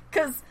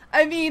 Because,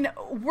 I mean,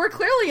 we're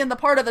clearly in the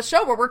part of the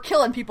show where we're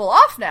killing people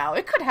off now.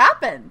 It could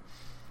happen.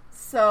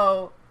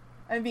 So,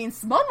 I mean,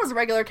 Simone was a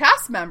regular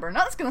cast member.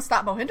 Nothing's gonna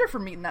stop Mohinder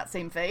from meeting that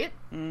same fate.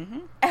 Mm-hmm.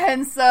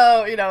 And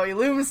so, you know, he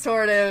looms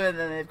toward him. And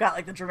then they've got,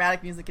 like, the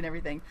dramatic music and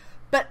everything.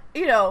 But,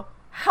 you know...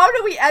 How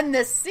do we end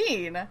this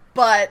scene?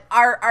 But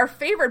our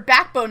favorite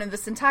backbone in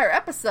this entire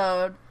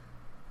episode,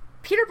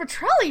 Peter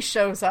Petrelli,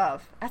 shows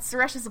up at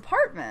Suresh's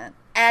apartment.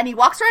 And he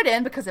walks right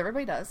in, because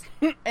everybody does.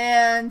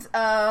 And,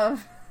 I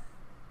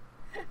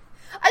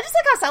just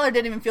like how Sylar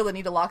didn't even feel the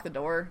need to lock the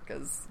door,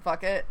 because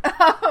fuck it.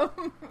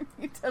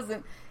 He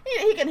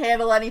can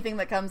handle anything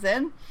that comes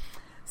in.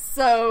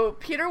 So,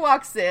 Peter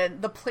walks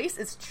in, the place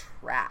is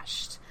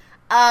trashed.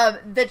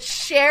 The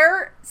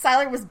chair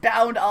Sylar was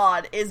bound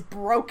on is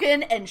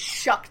broken and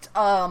shucked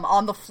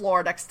on the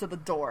floor next to the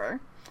door.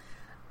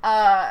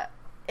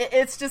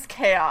 It's just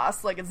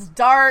chaos. Like, it's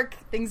dark,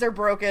 things are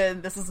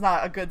broken, this is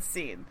not a good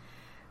scene.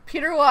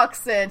 Peter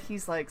walks in,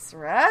 he's like,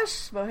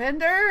 Suresh?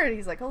 Mohinder? And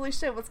he's like, holy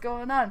shit, what's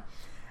going on?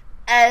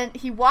 And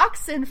he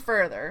walks in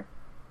further,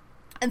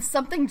 and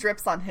something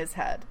drips on his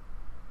head.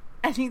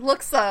 And he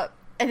looks up,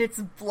 and it's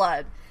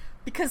blood.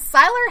 Because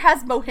Sylar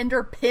has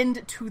Mohinder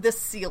pinned to the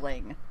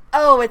ceiling.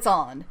 Oh, it's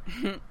on.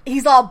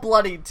 He's all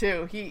bloodied,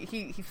 too.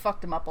 He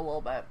fucked him up a little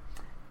bit.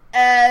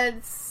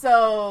 And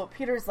so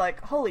Peter's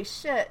like, holy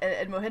shit.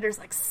 And Mohinder's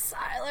like,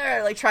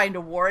 Sylar, like trying to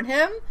warn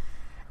him.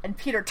 And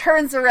Peter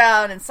turns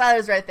around and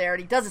Sylar's right there.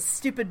 And he does a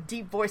stupid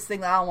deep voice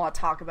thing that I don't want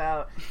to talk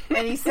about.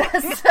 And he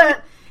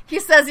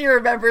says he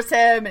remembers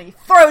him. And he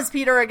throws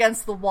Peter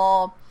against the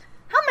wall.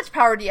 How much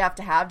power do you have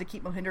to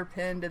keep Mohinder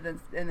pinned? And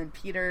then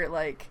Peter,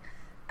 like...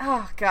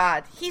 Oh,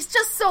 God. He's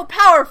just so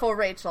powerful,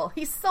 Rachel.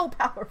 He's so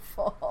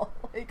powerful.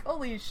 Like,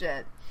 holy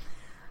shit.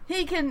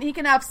 He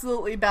can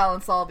absolutely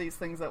balance all these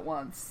things at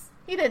once.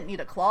 He didn't need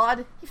a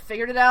Claude. He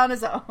figured it out on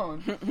his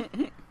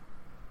own.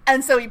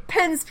 And so he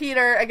pins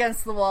Peter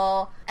against the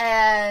wall,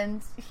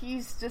 and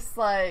he's just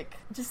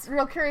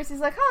real curious.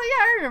 He's like, oh,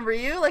 yeah, I remember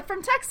you. Like,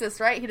 from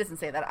Texas, right? He doesn't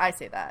say that. I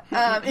say that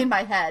in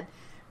my head.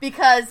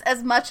 Because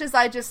as much as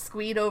I just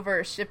squeed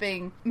over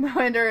shipping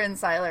Mohinder and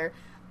Sylar...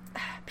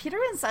 Peter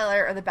and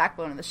Sylar are the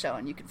backbone of the show,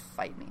 and you can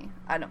fight me.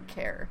 I don't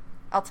care.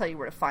 I'll tell you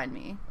where to find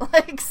me.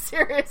 Like,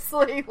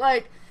 seriously,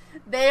 like,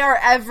 they are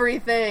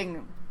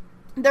everything.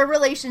 Their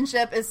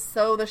relationship is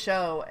so the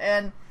show.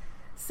 And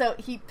so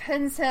he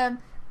pins him,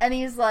 and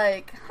he's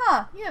like,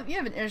 you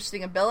have an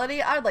interesting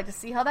ability. I would like to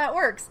see how that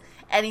works.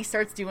 And he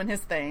starts doing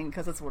his thing,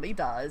 because it's what he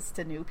does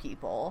to new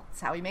people. It's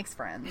how he makes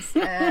friends.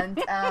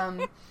 And,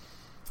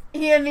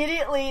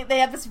 they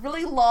have this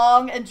really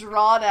long and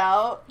drawn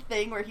out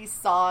thing where he's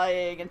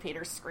sawing and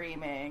Peter's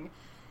screaming.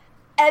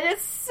 And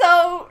it's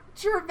so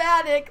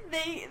dramatic.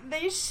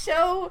 They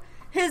show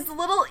his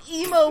little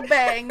emo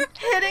bang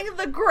hitting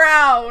the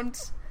ground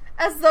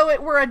as though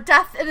it were a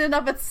death in and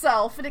of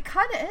itself. And it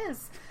kind of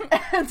is.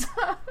 And,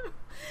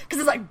 because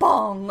it's like,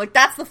 bong. Like,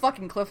 that's the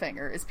fucking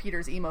cliffhanger, is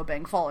Peter's emo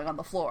bang falling on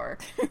the floor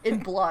in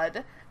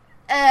blood.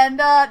 And,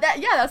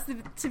 that's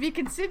to be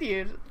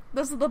continued.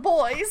 Those are the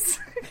boys.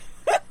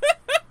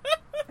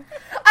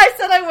 I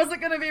said I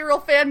wasn't going to be real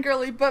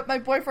fangirly, but my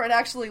boyfriend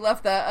actually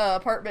left that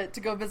apartment to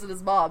go visit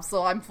his mom,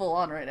 so I'm full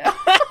on right now.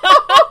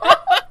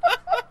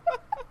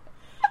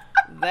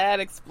 That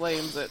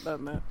explains it,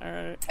 doesn't it? All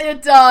right.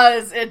 It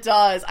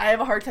does. I have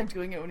a hard time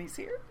doing it when he's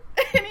here.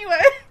 Anyway,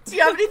 do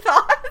you have any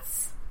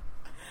thoughts?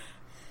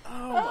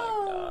 Oh my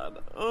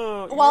god.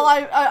 Oh, while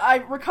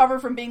I recover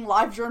from being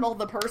live journal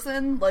the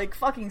person, like,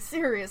 fucking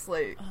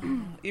seriously.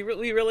 We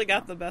really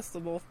got the best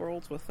of both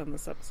worlds with him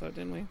this episode,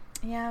 didn't we?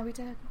 Yeah, we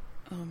did.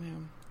 Oh,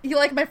 man. You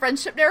like my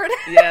friendship narrative?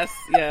 Yes.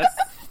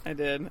 I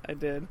did.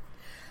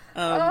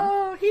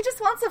 He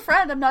just wants a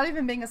friend. I'm not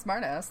even being a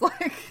smartass.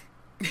 Like...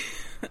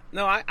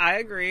 No, I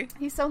agree.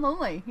 He's so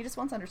lonely. He just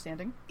wants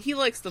understanding. He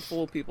likes to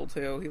fool people,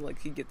 too.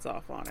 He gets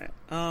off on it.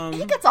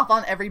 He gets off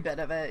on every bit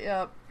of it,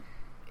 yep.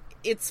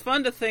 It's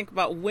fun to think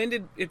about, when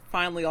did it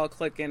finally all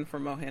click in for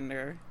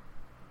Mohinder?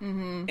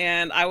 Mm-hmm.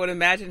 And I would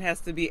imagine it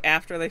has to be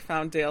after they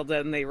found Dale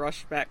dead and they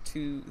rushed back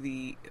to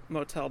the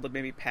motel to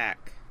maybe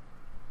pack.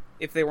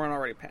 If they weren't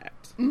already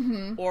packed.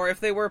 Mm-hmm. Or if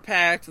they were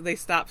packed, they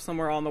stopped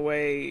somewhere on the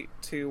way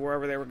to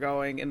wherever they were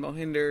going, and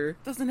Mohinder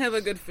doesn't have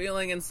a good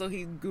feeling, and so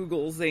he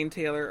Googles Zane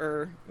Taylor,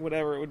 or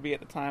whatever it would be at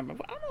the time. I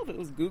don't know if it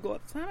was Google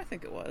at the time. I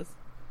think it was.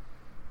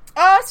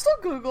 Still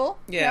Google.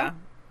 Yeah.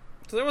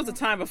 So there was a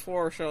time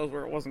before shows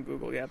where it wasn't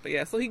Google yet, but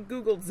yeah, so he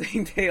Googled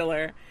Zane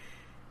Taylor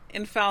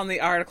and found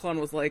the article and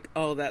was like,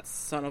 oh, that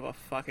son of a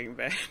fucking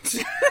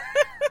bitch.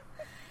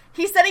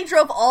 He said he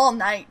drove all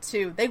night,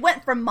 too. They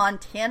went from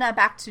Montana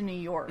back to New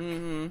York.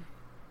 Mm-hmm.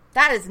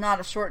 That is not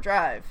a short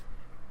drive.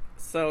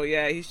 So,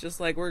 yeah, he's just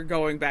like, we're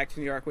going back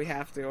to New York, we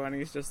have to. And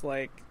he's just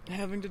like,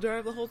 having to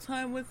drive the whole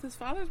time with his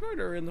father's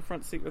murderer in the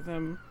front seat with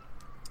him.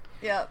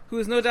 Yep. Who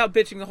is no doubt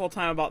bitching the whole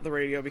time about the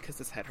radio because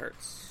his head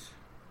hurts.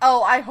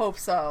 Oh, I hope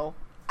so.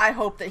 I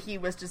hope that he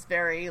was just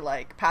very,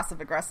 like,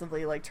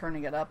 passive-aggressively, like,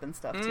 turning it up and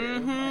stuff,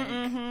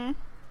 too.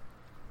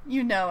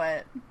 You know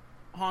it.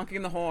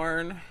 Honking the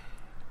horn.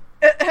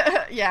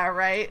 Yeah,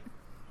 right?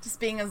 Just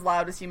being as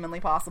loud as humanly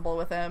possible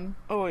with him.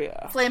 Oh,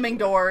 yeah. Slamming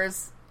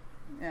doors.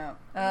 Yeah.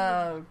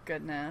 Oh,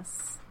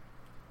 goodness.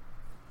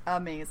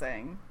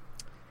 Amazing.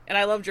 And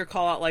I loved your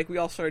call out, like, we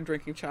all started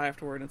drinking chai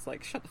afterward, and it's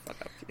like, shut the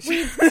fuck up.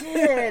 We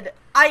did.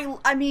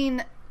 I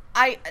mean,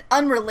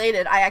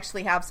 unrelated, I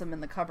actually have some in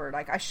the cupboard.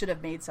 Like, I should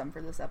have made some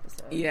for this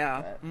episode.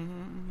 Yeah. But,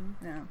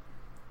 yeah.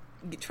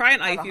 Try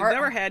an ice. If you've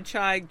never had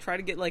chai, try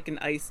to get, like, an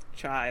iced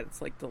chai.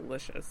 It's, like,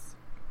 delicious.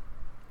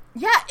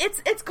 Yeah,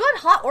 it's good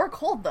hot or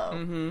cold,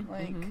 though.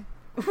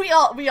 We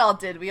all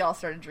did. We all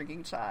started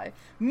drinking chai.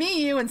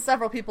 Me, you, and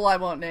several people I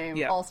won't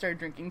name all started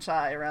drinking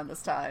chai around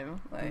this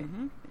time. Like,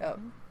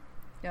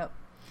 yep.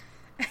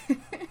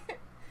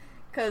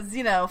 Because,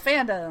 you know,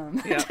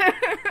 fandom. Yep.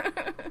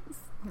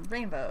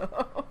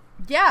 Rainbow.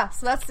 Yeah,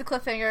 so that's the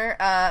cliffhanger.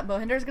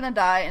 Mohinder's gonna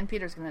die, and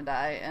Peter's gonna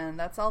die, and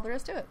that's all there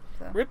is to it.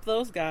 So. Rip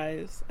those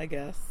guys, I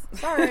guess.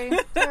 Sorry,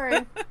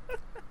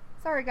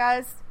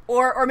 guys.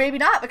 Or maybe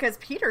not, because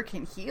Peter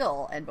can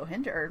heal, and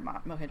Mohinder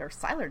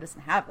Sylar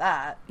doesn't have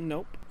that.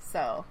 Nope.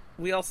 So.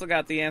 We also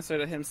got the answer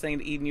to him saying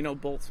to Eden, you know,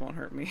 bolts won't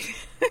hurt me.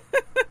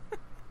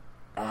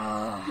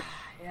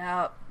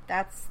 Yeah.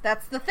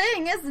 That's the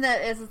thing, isn't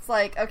it? Is it's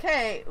like,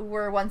 okay,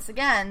 we're once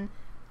again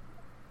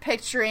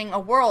picturing a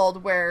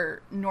world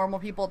where normal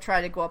people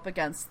try to go up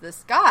against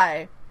this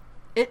guy.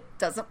 It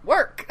doesn't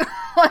work.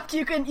 Like,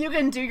 you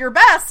can do your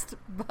best,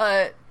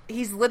 but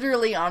he's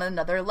literally on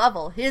another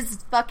level.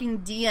 His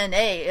fucking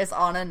DNA is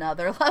on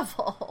another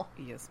level.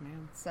 Yes,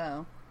 ma'am.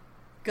 So,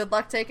 good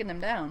luck taking him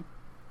down.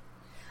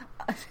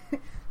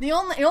 The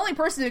only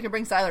person who can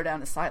bring Sylar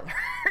down is Sylar.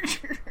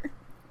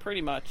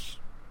 Pretty much.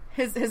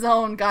 His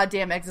own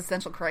goddamn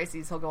existential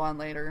crises he'll go on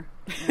later.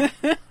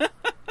 Yeah.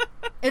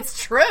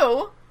 It's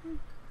true.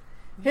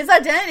 His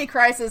identity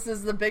crisis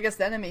is the biggest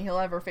enemy he'll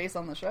ever face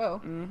on the show.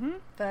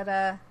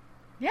 But,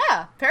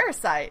 yeah,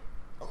 Parasite.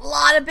 A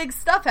lot of big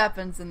stuff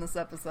happens in this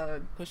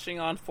episode. Pushing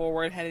on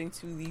forward, heading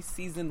to the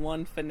season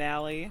 1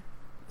 finale.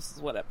 This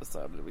is what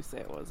episode did we say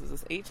it was? Is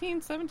this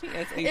 18, 17?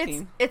 It's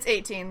 18. It's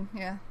 18,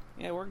 yeah.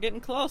 Yeah, we're getting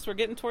close. We're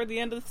getting toward the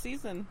end of the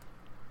season.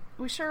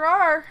 We sure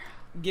are.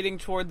 Getting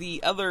toward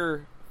the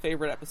other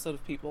favorite episode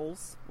of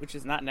People's, which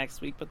is not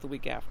next week, but the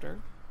week after.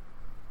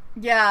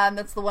 Yeah, and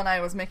that's the one I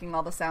was making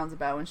all the sounds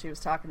about when she was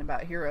talking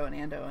about Hiro and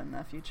Ando in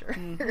the future.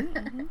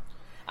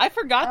 I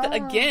forgot that,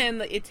 again,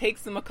 that it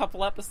takes them a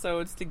couple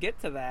episodes to get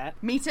to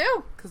that. Me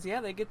too. Because,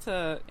 yeah, they get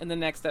to, in the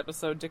next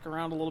episode, dick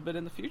around a little bit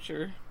in the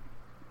future.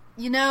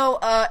 You know,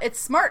 it's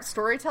smart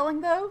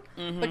storytelling, though,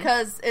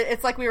 because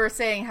it's like we were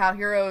saying how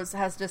Heroes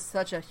has just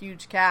such a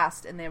huge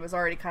cast, and they was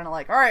already kind of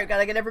like, all right,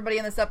 gotta get everybody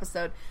in this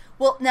episode.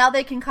 Well, now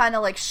they can kind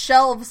of, like,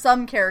 shelve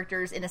some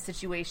characters in a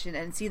situation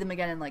and see them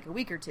again in, like, a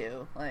week or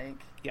two. Like,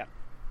 yeah,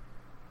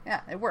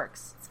 it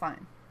works. It's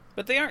fine.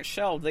 But they aren't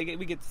shelved. We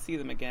get to see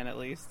them again, at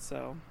least,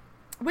 so...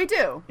 We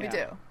do.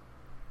 Yeah,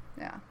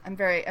 I'm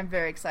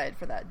very excited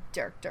for that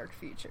dark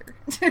future.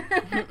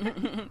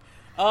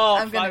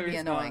 I'm gonna be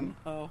annoying.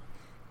 Oh,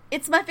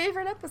 it's my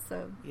favorite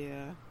episode.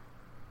 Yeah,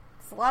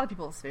 it's a lot of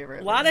people's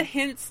favorite. A lot of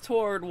hints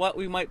toward what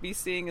we might be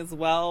seeing as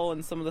well,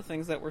 and some of the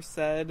things that were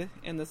said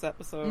in this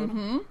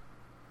episode.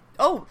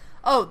 Oh,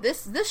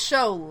 this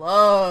show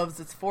loves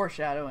its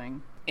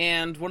foreshadowing,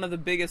 and one of the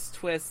biggest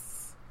twists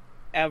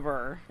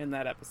ever in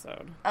that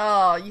episode.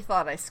 Oh, you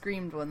thought I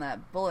screamed when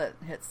that bullet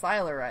hit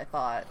Sylar, I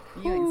thought.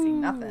 You ain't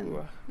seen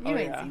nothing. You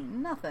ain't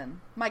seen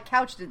nothing. My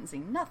couch didn't see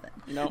nothing.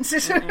 Nope.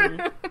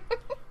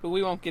 But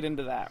we won't get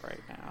into that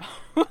right now.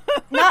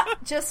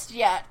 Not just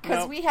yet,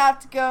 because we have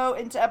to go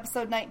into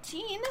episode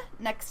 19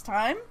 next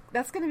time.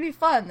 That's going to be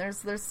fun. There's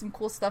some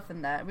cool stuff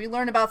in that. We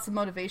learn about some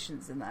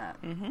motivations in that.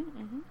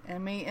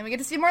 And we get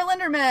to see more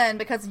Linderman,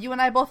 because you and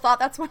I both thought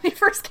that's when he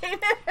first came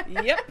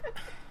in.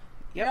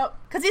 Yep.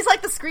 Because he's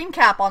like the screen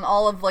cap on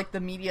all of like the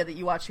media that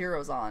you watch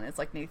Heroes on. It's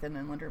like Nathan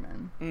and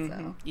Linderman.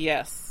 So.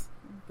 Yes,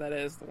 that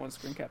is the one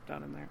screen cap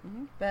down in there.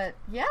 But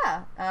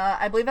yeah,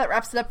 I believe that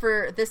wraps it up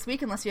for this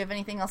week. Unless you have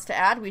anything else to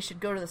add, we should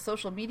go to the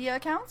social media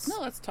accounts.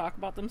 No, let's talk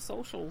about them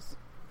socials.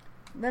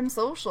 Them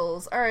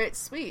socials. All right,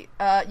 sweet.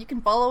 You can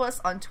follow us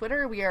on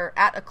Twitter. We are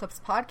at Eclipse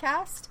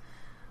Podcast.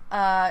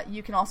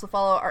 You can also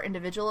follow our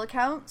individual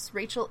accounts.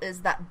 Rachel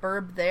is that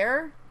Burb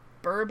there.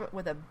 Burb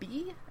with a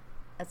B,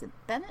 as in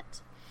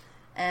Bennett.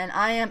 And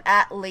I am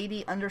at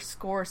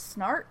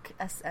lady_snark,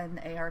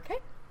 SNARK.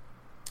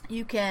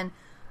 You can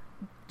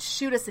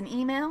shoot us an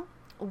email.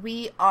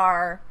 We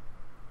are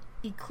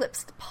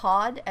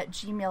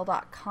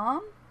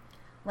eclipsedpod@gmail.com.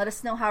 Let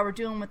us know how we're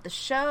doing with the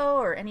show,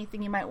 or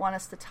anything you might want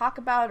us to talk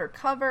about or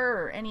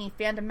cover, or any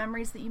fandom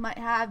memories that you might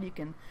have. You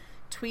can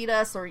tweet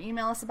us or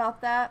email us about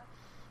that.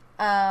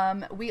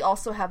 We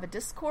also have a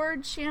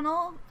Discord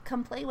channel.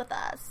 Come play with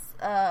us.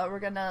 We're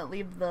gonna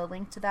leave the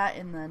link to that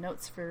in the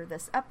notes for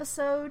this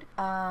episode.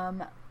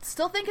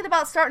 Still thinking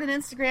about starting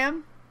an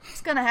Instagram.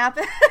 It's gonna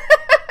happen.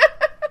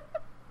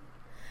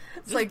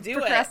 It's like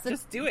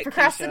Just do it,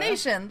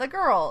 procrastination, Keisha. The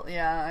girl.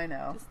 Yeah, I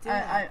know. Just do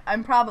it.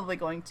 I'm probably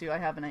going to. I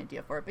have an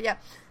idea for it. But yeah,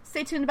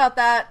 stay tuned about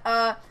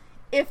that.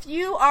 If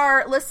you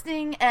are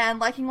listening and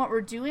liking what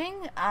we're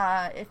doing,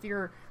 if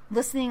you're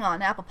listening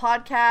on Apple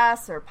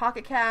Podcasts or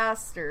Pocket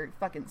Casts or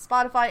fucking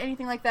Spotify,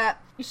 anything like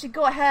that, you should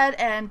go ahead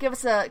and give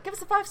us a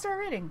 5-star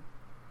rating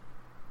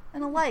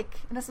and a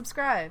like and a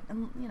subscribe,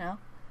 and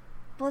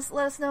let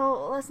us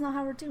know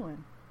how we're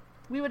doing.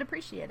 We would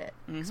appreciate it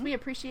because we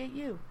appreciate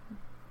you.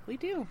 We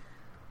do.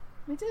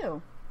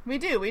 We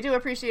do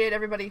appreciate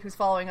everybody who's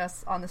following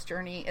us on this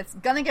journey. It's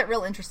gonna get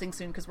real interesting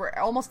soon because we're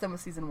almost done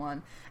with season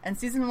 1, and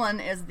season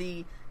 1 is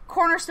the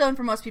cornerstone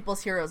for most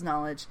people's heroes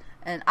knowledge,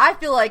 and I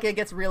feel like it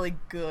gets really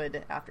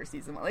good after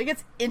season 1. Like, it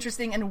gets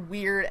interesting and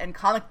weird and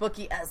comic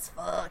booky as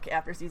fuck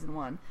after season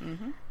 1,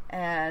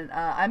 and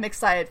I'm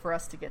excited for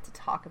us to get to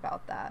talk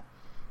about that.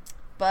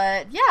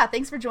 But yeah,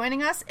 thanks for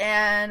joining us,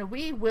 and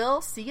we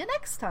will see you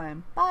next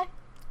time. Bye.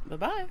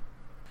 Bye-bye.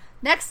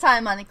 Next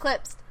time on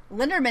Eclipsed,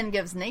 Linderman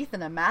gives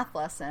Nathan a math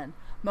lesson.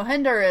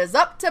 Mohinder is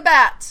up to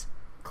bat.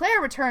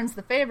 Claire returns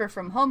the favor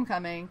from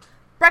Homecoming.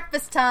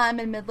 Breakfast time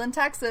in Midland,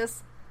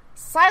 Texas.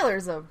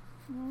 Siler's a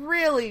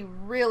really,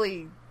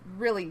 really,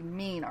 really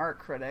mean art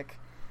critic.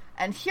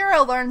 And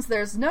Hero learns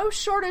there's no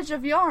shortage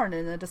of yarn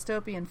in a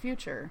dystopian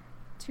future.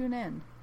 Tune in.